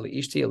get zeli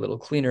ishti, a little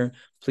cleaner.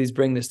 Please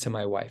bring this to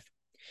my wife.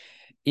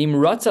 Im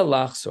ratza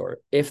lachsor,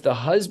 if the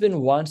husband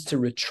wants to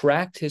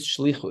retract his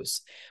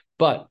shlichus,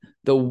 but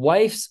the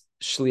wife's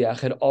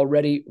shliach had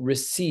already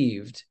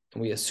received,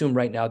 and we assume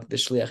right now that the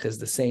shliach is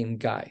the same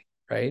guy,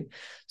 right?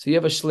 So you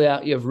have a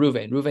shliach, you have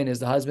Ruvain. Ruvain is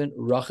the husband,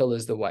 Rachel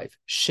is the wife.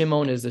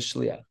 Shimon is the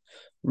shliach.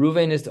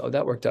 Ruvain is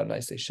that worked out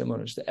nicely.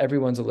 Shimon is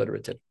everyone's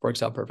alliterative.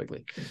 Works out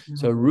perfectly.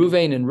 So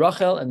Ruvain and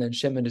Rachel, and then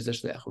Shimon is the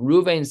shliach.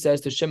 Ruvain says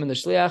to Shimon the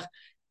shliach,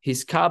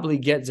 his kabli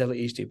get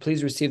zeli ishti.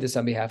 Please receive this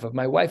on behalf of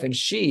my wife. And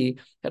she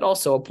had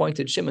also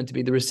appointed Shimon to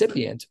be the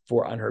recipient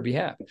on her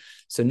behalf.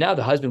 So now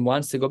the husband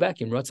wants to go back.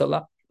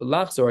 Imratza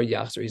lachzor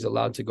yachzor. He's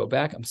allowed to go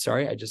back. I'm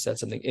sorry, I just said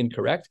something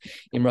incorrect.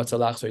 Imratza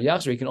lachzor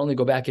yachzor. He can only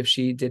go back if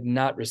she did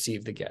not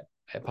receive the get.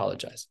 I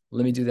apologize.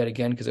 Let me do that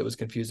again because it was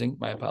confusing.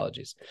 My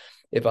apologies.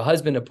 If a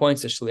husband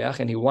appoints a shliach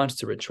and he wants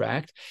to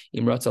retract,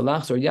 imratza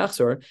lachzor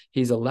yachzor,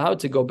 he's allowed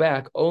to go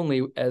back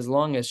only as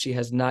long as she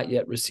has not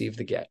yet received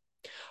the get.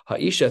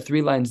 Ha'isha,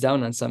 3 lines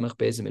down on Samach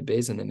Beis and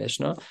Beis in the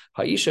Mishnah.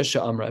 Ha'isha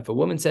she'amra. If a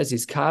woman says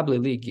he's kabli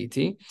li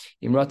giti,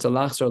 imratza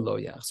lachzor lo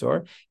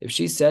yachzor. If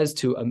she says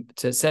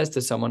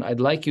to someone, I'd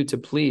like you to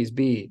please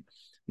be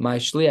my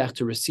shliach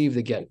to receive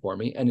the get for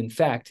me, and in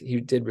fact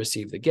he did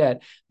receive the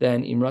get,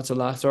 then imratza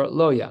lachzor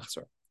lo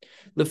yachzor.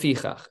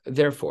 Lefichach.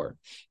 Therefore,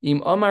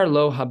 im amar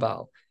lo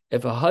habal.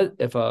 If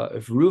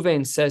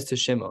Ruvain says to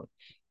Shimon,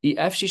 I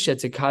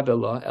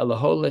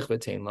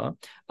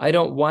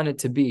don't want it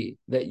to be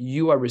that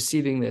you are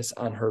receiving this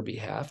on her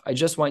behalf. I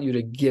just want you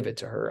to give it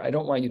to her. I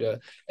don't want you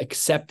to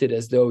accept it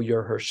as though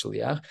you're her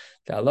shliach.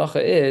 The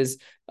halacha is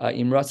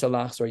imratza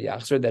lachzor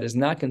yachzor. That is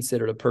not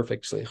considered a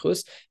perfect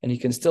shlichus, and he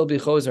can still be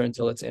choser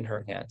until it's in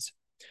her hands.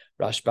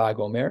 Rashbag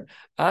Omer,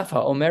 Afa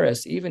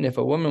Omeres, even if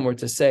a woman were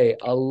to say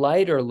a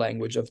lighter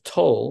language of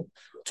tol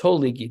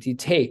ligiti,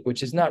 take,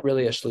 which is not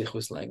really a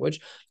shlichus language,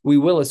 we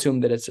will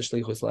assume that it's a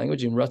shlichus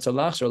language. In ratza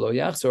lachzor lo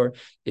yachzor,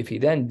 if he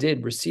then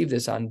did receive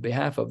this on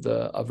behalf of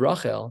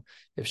Rachel,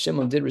 if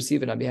Shimon did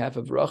receive it on behalf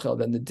of Rachel,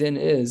 then the din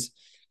is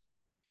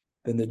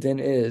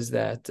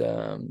that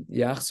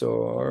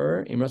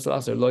yachzor, in ratza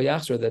lachzor lo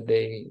yachzor,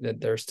 that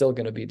they're still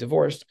going to be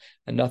divorced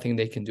and nothing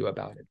they can do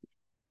about it.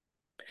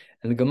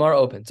 And the Gemara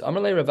opens.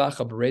 Amarle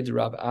Ravacha b'reid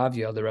Rav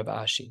Avia the Rav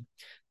Ashi.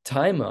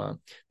 Taima,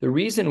 the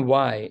reason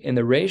why in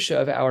the Reisha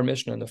of our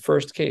Mishnah in the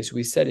first case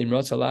we said in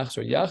Ratza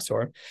Lachzor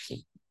Yachzor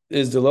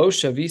is the lo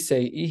shavise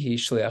ihi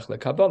shliach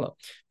lekabbalah,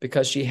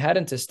 because she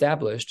hadn't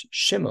established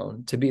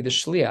Shimon to be the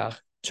shliach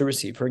to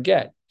receive her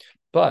get.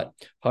 But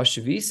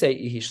hashavise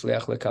ihi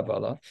shliach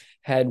lekabbalah,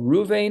 had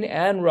Ruvain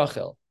and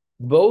Rachel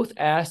both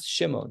asked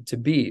Shimon to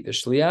be the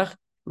shliach,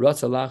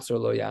 Ratza Lachzor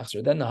lo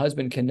yachzor, then the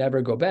husband can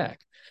never go back.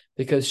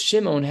 Because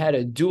Shimon had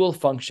a dual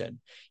function.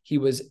 He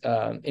was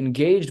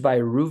engaged by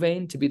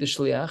Ruvain to be the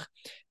shliach,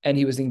 and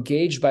he was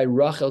engaged by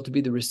Rachel to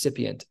be the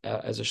recipient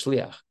as a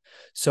shliach.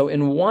 So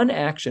in one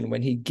action,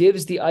 when he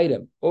gives the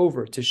item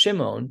over to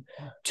Shimon,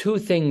 2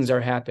 things are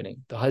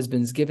happening. The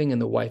husband's giving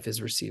and the wife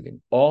is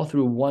receiving, all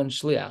through one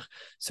shliach.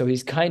 So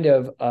he's kind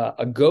of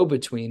a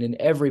go-between in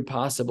every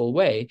possible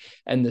way.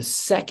 And the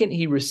second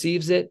he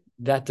receives it,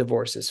 that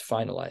divorce is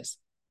finalized.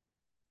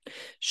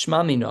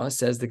 Shma Mina,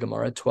 says the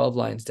Gemara, 12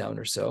 lines down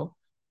or so,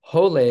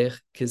 Holech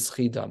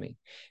kizchi dami.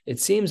 It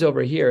seems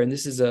over here, and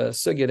this is a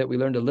sugya that we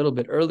learned a little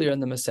bit earlier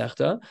in the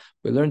Masechta.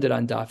 We learned it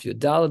on Daf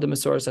Yudala, the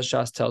Masoras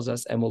Hashas tells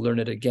us, and we'll learn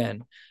it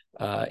again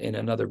in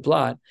another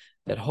blot,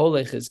 that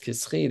Holech is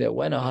kizchi, that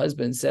when a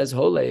husband says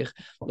Holech,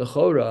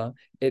 l'chora,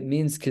 it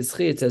means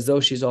kizchi, it's as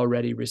though she's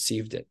already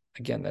received it.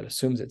 Again, that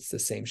assumes it's the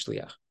same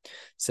shliach.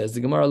 Says the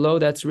Gemara, lo,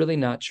 that's really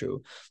not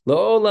true.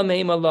 Lo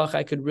lamei malach,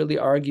 I could really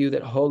argue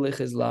that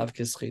holich is lav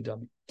kischi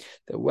dami.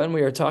 That when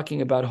we are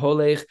talking about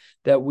holech,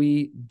 that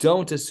we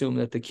don't assume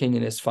that the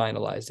kinyan is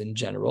finalized in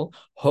general.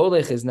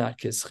 Holech is not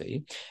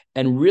kischi.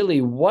 And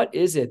really, what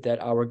is it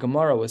that our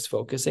Gemara was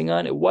focusing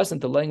on? It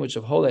wasn't the language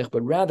of holech,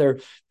 but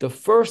rather the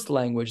first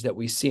language that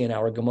we see in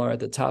our Gemara at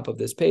the top of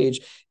this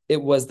page.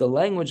 It was the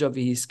language of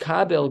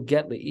hiskabel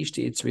get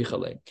leishti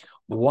itzrichale.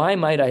 Why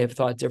might I have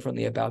thought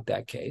differently about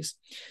that case?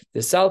 The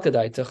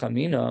salkadai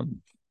tachamina,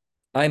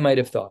 I might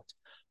have thought,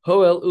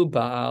 Hoel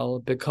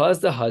ubal,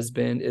 because the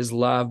husband is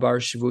lav bar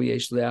shvu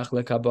yeshleach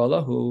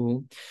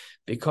lekabalahu,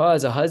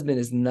 because a husband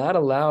is not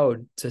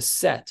allowed to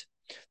set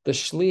the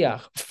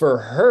shliach for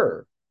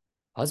her.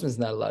 Husband's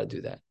not allowed to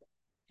do that.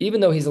 Even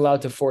though he's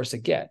allowed to force a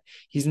get,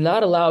 he's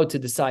not allowed to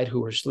decide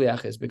who her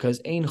shliach is because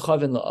ein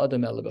chavin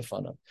la'adam ele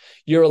b'fanav.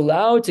 You're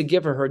allowed to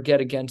give her get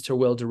against her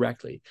will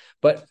directly,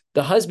 but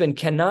the husband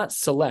cannot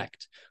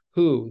select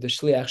who the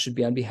shliach should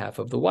be on behalf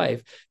of the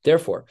wife.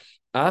 Therefore,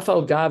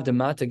 afal gav de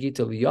mata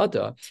gita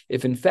liyada,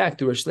 if in fact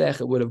through a shliach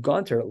it would have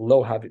gone to her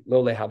lo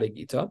lehave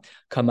gita,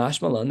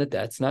 kamash malan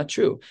that's not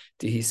true.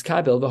 The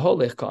hiskabel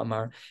v'holech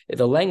ka'amar,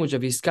 the language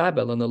of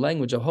hiskabel and the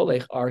language of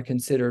holech are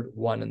considered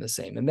one and the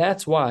same, and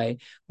that's why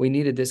we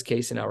needed this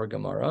case in our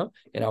Gemara,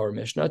 in our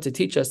Mishnah, to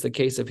teach us the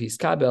case of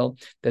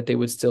hiskabel, that they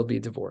would still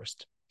be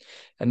divorced.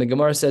 And the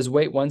Gemara says,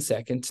 wait 1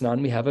 second,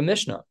 Tanan, we have a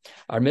Mishnah.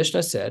 Our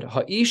Mishnah said,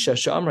 Ha'isha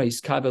sha'amra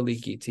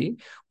hiskabeli giti.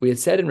 We had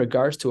said in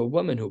regards to a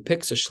woman who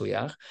picks a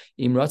shliach,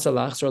 im ratza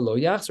lachzor lo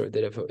yachzor,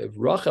 that if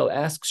Rachel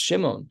asks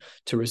Shimon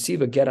to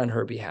receive a get on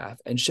her behalf,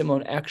 and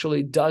Shimon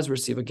actually does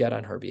receive a get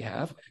on her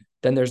behalf,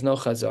 then there's no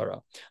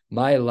chazara.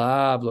 My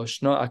lab lo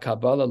shna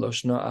akabala lo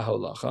shna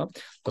aholacha.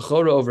 The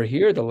chora over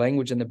here, the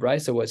language in the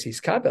brisa was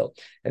hiskabel,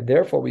 and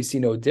therefore we see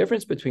no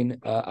difference between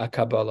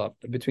kabbalah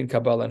and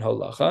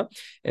holacha,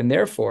 and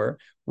therefore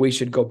we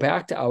should go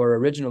back to our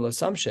original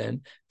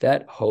assumption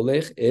that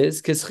holech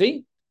is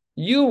kischi.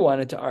 You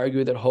wanted to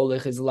argue that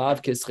holech is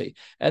lav kischi,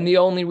 and the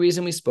only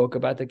reason we spoke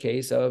about the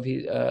case of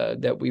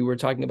that we were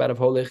talking about of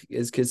holech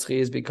is kischi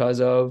is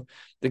because of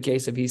the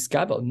case of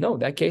hiskabel. No,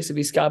 that case of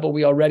hiskabel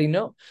we already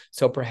know.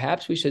 So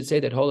perhaps we should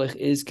say that holech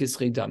is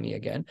kischi dami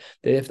again.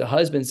 That if the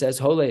husband says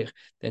holech,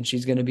 then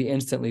she's going to be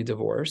instantly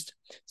divorced.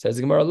 Says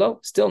the Gemara, lo,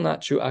 still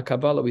not true.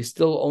 Akabala, we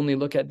still only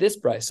look at this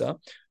brisa,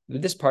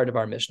 this part of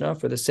our Mishnah,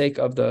 for the sake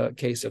of the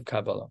case of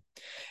Kabbalah.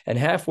 And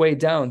halfway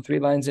down, 3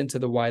 lines into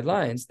the wide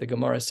lines, the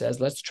Gemara says,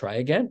 let's try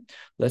again.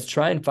 Let's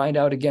try and find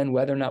out again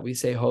whether or not we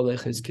say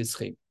holech is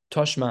kischi.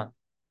 Toshma.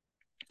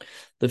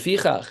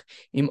 Lefichach,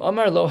 im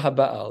amar lo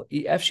haba'al,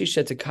 ifshi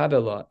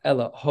shetekabela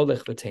ela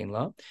holech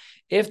v'tein.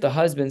 If the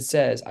husband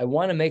says, I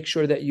want to make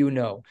sure that you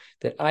know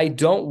that I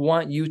don't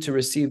want you to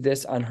receive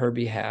this on her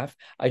behalf,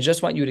 I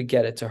just want you to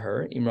get it to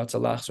her,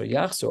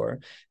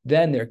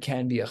 then there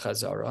can be a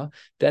chazara.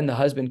 Then the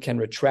husband can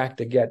retract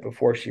the get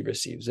before she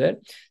receives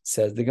it.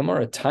 Says the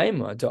Gemara,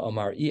 Taima to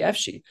Amar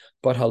efshi.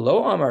 But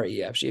hello, Amar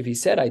efshi. If he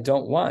said, I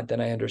don't want, then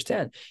I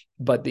understand.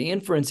 But the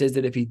inference is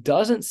that if he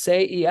doesn't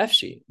say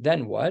efshi,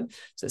 then what?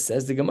 So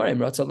says the Gemara,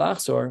 lo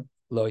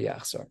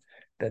yachzor.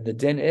 That the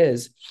din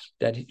is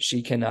that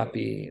she cannot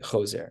be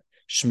choser.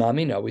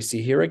 Shmami, no, we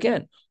see here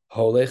again.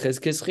 Holech is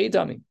kischi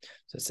dami.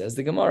 So says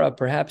the Gemara,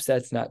 perhaps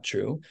that's not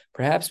true.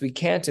 Perhaps we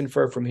can't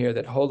infer from here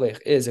that holech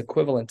is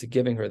equivalent to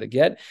giving her the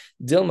get.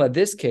 Dilma,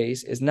 this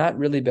case is not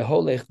really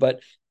beholech,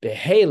 but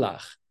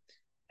behelach.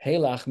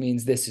 Helach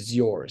means this is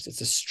yours. It's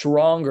a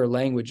stronger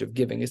language of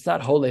giving. It's not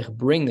holech,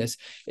 bring this.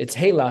 It's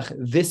helach,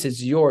 this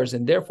is yours.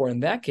 And therefore, in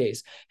that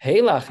case,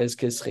 helach is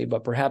kischi,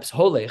 but perhaps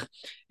holech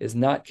is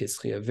not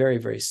kischi, a very,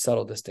 very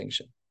subtle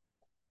distinction.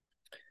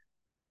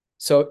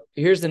 So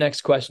here's the next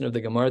question of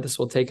the Gemara. This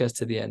will take us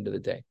to the end of the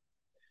day.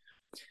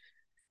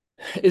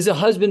 Is a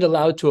husband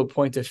allowed to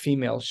appoint a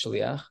female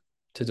shliach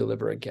to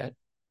deliver a get?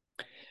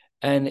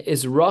 And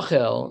is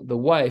Rachel, the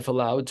wife,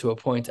 allowed to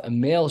appoint a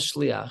male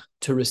shliach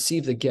to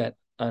receive the get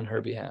on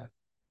her behalf?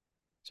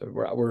 So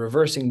we're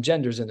reversing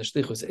genders in the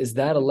shlichus. Is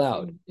that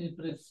allowed?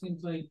 But it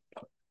seems like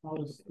all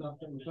the stuff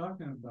that we're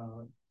talking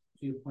about,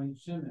 she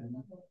appoints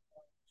Shimon,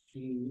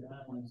 she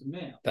appoints a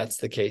male. That's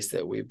the case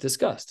that we've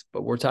discussed,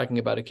 but we're talking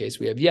about a case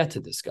we have yet to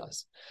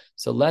discuss.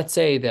 So let's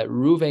say that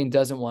Ruvain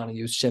doesn't want to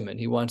use Shimon.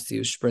 He wants to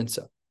use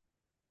Shprinza.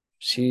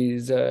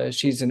 She's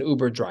an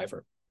Uber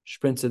driver,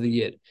 Shprinza the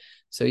Yid.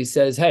 So he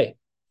says, hey,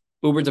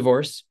 Uber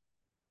divorce,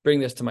 bring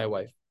this to my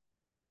wife.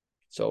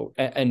 So,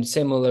 and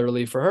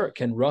similarly for her,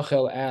 can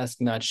Rachel ask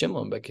not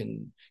Shimon, but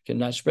can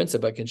not Shprinza,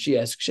 but can she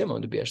ask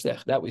Shimon to be a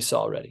shlech? That we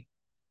saw already.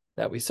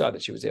 That we saw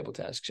that she was able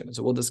to ask Shimon.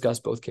 So we'll discuss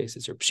both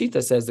cases here.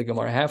 Pshita, says the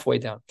Gemara halfway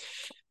down.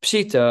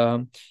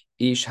 Pshita,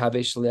 ish have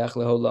shliach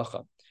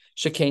leholacha.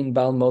 Shekain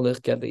bal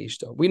molech get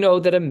leishto. We know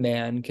that a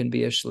man can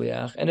be a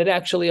shliach, and it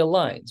actually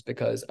aligns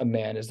because a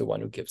man is the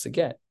one who gives a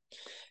get.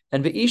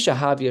 And ve'isha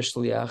havya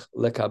shliach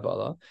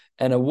lekabala,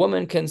 and a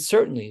woman can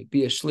certainly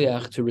be a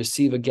shliach to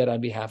receive a get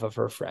on behalf of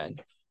her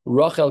friend.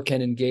 Rachel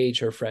can engage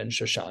her friend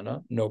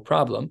Shoshana, no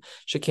problem.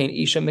 Shekain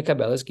Isha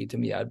Mikabelas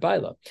Gittin Miyad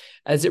Baila.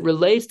 As it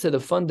relates to the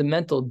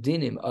fundamental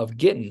dinim of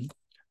Gittin,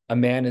 a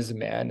man is a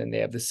man and they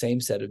have the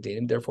same set of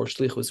dinim, therefore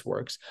shlichus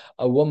works.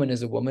 A woman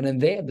is a woman and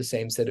they have the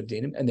same set of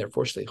dinim, and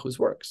therefore shlichus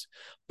works.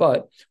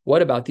 But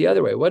what about the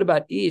other way? What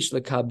about ish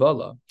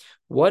lekabala?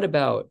 What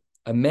about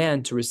a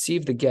man to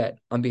receive the get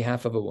on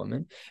behalf of a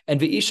woman? And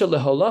v'isha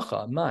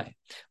leholacha, my.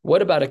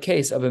 What about a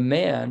case of a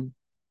man,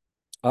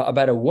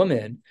 about a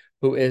woman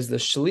who is the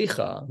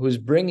shlicha, who's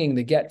bringing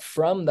the get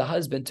from the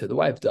husband to the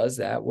wife? Does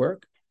that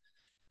work?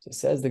 So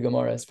says the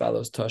Gemara as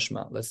follows,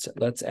 Toshma.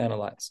 Let's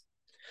analyze.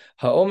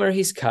 Ha'omer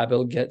his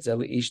kabel get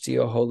zeli ishti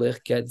or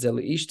holich get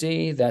zeli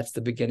ishti. That's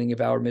the beginning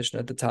of our Mishnah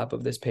at the top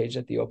of this page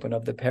at the open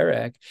of the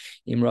perek.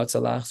 Imrat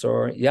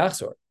salachsor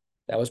yachsor.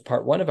 That was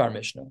part one of our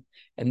Mishnah.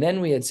 And then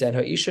we had said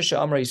ha'isha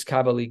she'amar his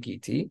kabel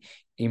giti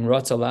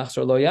imrat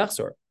salachsor lo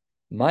yachsor.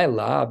 My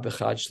la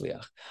b'chad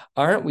shliach.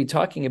 Aren't we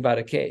talking about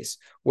a case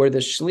where the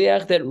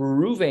shliach that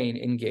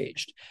Ruvain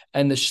engaged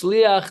and the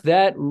shliach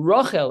that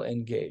Rachel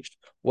engaged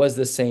was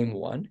the same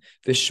one?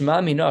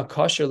 V'shma mina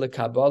kosher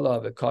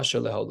lekabala v'kosher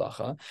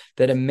leholacha.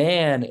 That a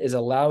man is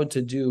allowed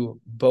to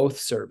do both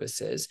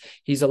services.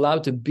 He's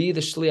allowed to be the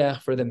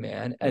shliach for the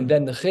man, and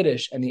then the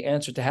chiddush and the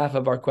answer to half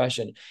of our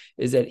question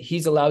is that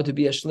he's allowed to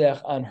be a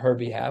shliach on her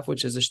behalf,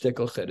 which is a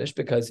shtickle chiddush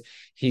because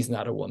he's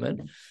not a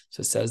woman.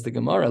 So says the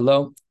Gemara,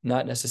 lo,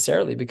 not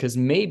necessarily, because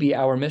maybe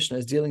our Mishnah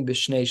is dealing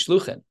b'shnei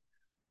shluchin.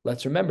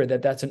 Let's remember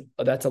that that's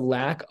a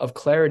lack of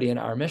clarity in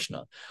our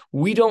Mishnah.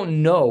 We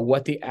don't know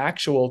what the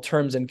actual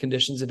terms and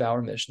conditions of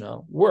our Mishnah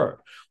were.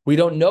 We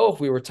don't know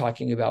if we were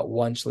talking about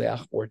one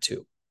shliach or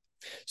two.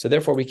 So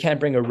therefore, we can't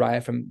bring a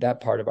raya from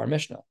that part of our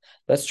Mishnah.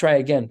 Let's try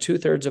again,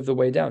 2/3 of the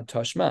way down.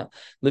 Toshma.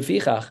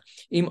 Lefichach,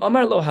 im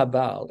amar lo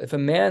habal, if a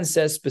man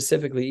says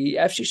specifically,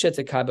 I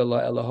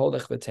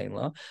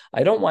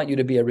don't want you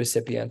to be a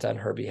recipient on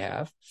her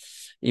behalf,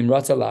 im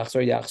ratzalachs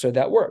or yachsor,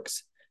 that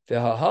works. In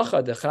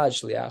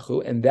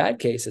that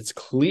case, it's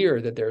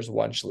clear that there's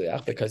one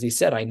shliach because he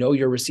said, I know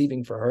you're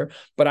receiving for her,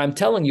 but I'm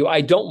telling you,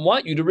 I don't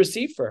want you to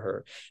receive for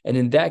her. And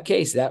in that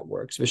case, that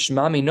works. You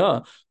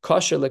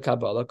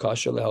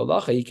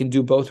can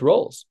do both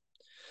roles.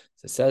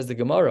 So says the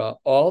Gemara,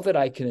 all that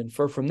I can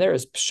infer from there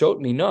is pshot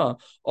mina.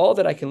 All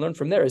that I can learn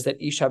from there is that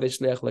ish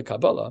shliach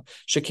lekabala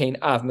shekain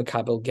av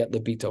mekabel get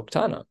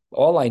lebitoktana.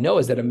 All I know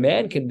is that a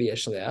man can be a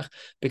shliach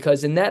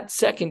because in that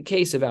second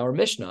case of our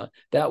Mishnah,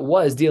 that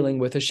was dealing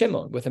with a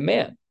shimon, with a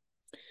man.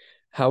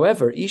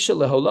 However, isha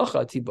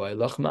leholacha tiboy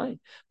lachmai.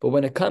 But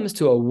when it comes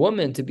to a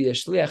woman to be a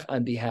shliach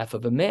on behalf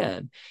of a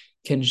man,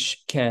 can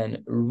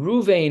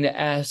Ruvain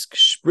ask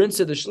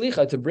Shprinza the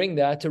Shlicha to bring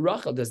that to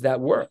Rachel? Does that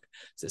work?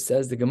 So it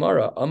says the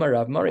Gemara, Amar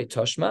Rav Mari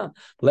Toshma.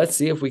 Let's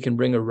see if we can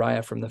bring a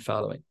raya from the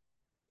following.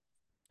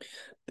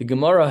 The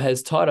Gemara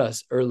has taught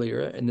us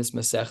earlier in this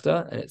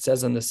Masechta, and it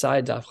says on the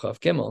side Daf Chav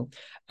Gimel,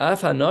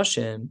 Af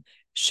hanoshim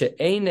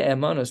she'ein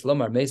emanos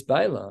lomar meis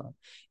baila.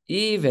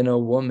 Even a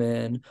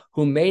woman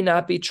who may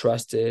not be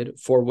trusted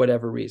for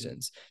whatever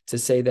reasons, to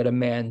say that a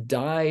man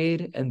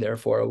died and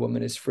therefore a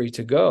woman is free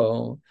to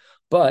go.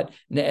 But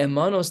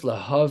ne'emanos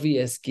lahavi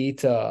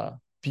eskita,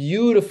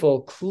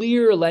 beautiful,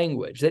 clear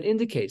language that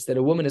indicates that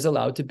a woman is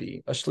allowed to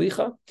be a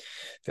shlicha.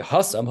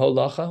 V'hasam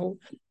holachahu,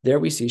 there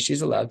we see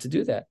she's allowed to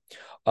do that.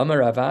 Amar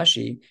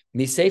Ravashi,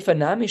 miseifa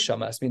nami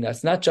shamas. I mean,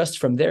 that's not just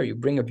from there. You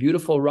bring a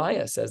beautiful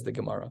raya, says the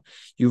Gemara.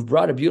 You've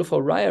brought a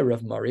beautiful raya,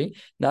 Rav Mari.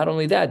 Not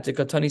only that,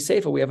 Dikatani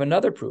Seifa, we have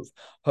another proof.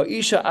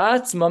 Ha'isha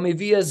atzma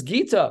mivias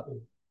gita.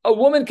 A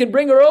woman can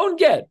bring her own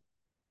get.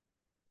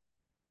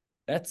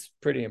 That's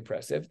pretty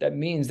impressive. That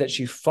means that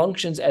she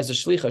functions as a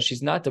shlicha.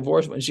 She's not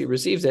divorced when she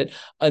receives it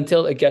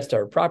until it gets to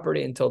her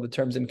property, until the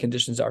terms and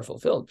conditions are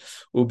fulfilled.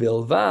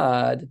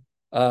 Ubilvad,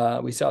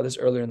 we saw this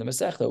earlier in the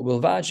Masechta.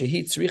 Ubilvad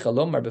shehit tzricha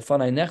lomar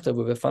b'fanai nechta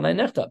v'b'fanai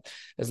nechta.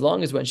 As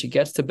long as when she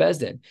gets to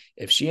Bezdin,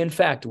 if she in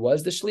fact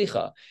was the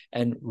shlicha,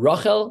 and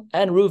Rachel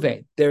and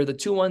Ruvain, they're the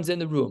two ones in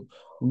the room.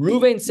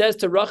 Ruvain says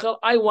to Rachel,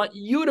 I want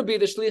you to be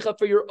the shlicha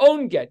for your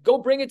own get. Go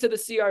bring it to the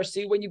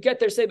CRC. When you get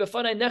there, say,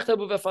 b'fanai nechta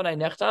b'fanai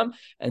nechtam,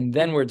 and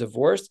then we're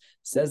divorced.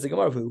 Says the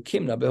Gemara,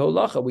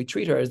 we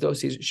treat her as though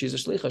she's a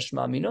shlicha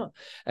shma mina.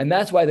 And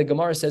that's why the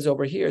Gemara says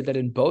over here that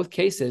in both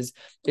cases,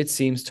 it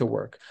seems to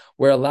work.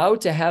 We're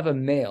allowed to have a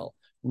male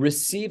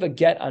receive a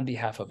get on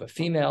behalf of a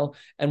female,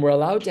 and we're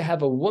allowed to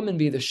have a woman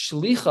be the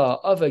shlicha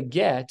of a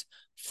get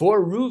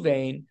for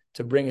Ruvain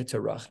to bring it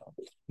to Rachel.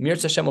 Mir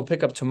Hashem will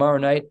pick up tomorrow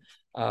night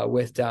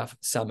with Daf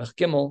Samech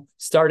Gimel,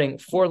 starting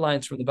 4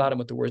 lines from the bottom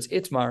with the words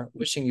Itmar,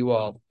 wishing you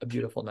all a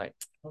beautiful night.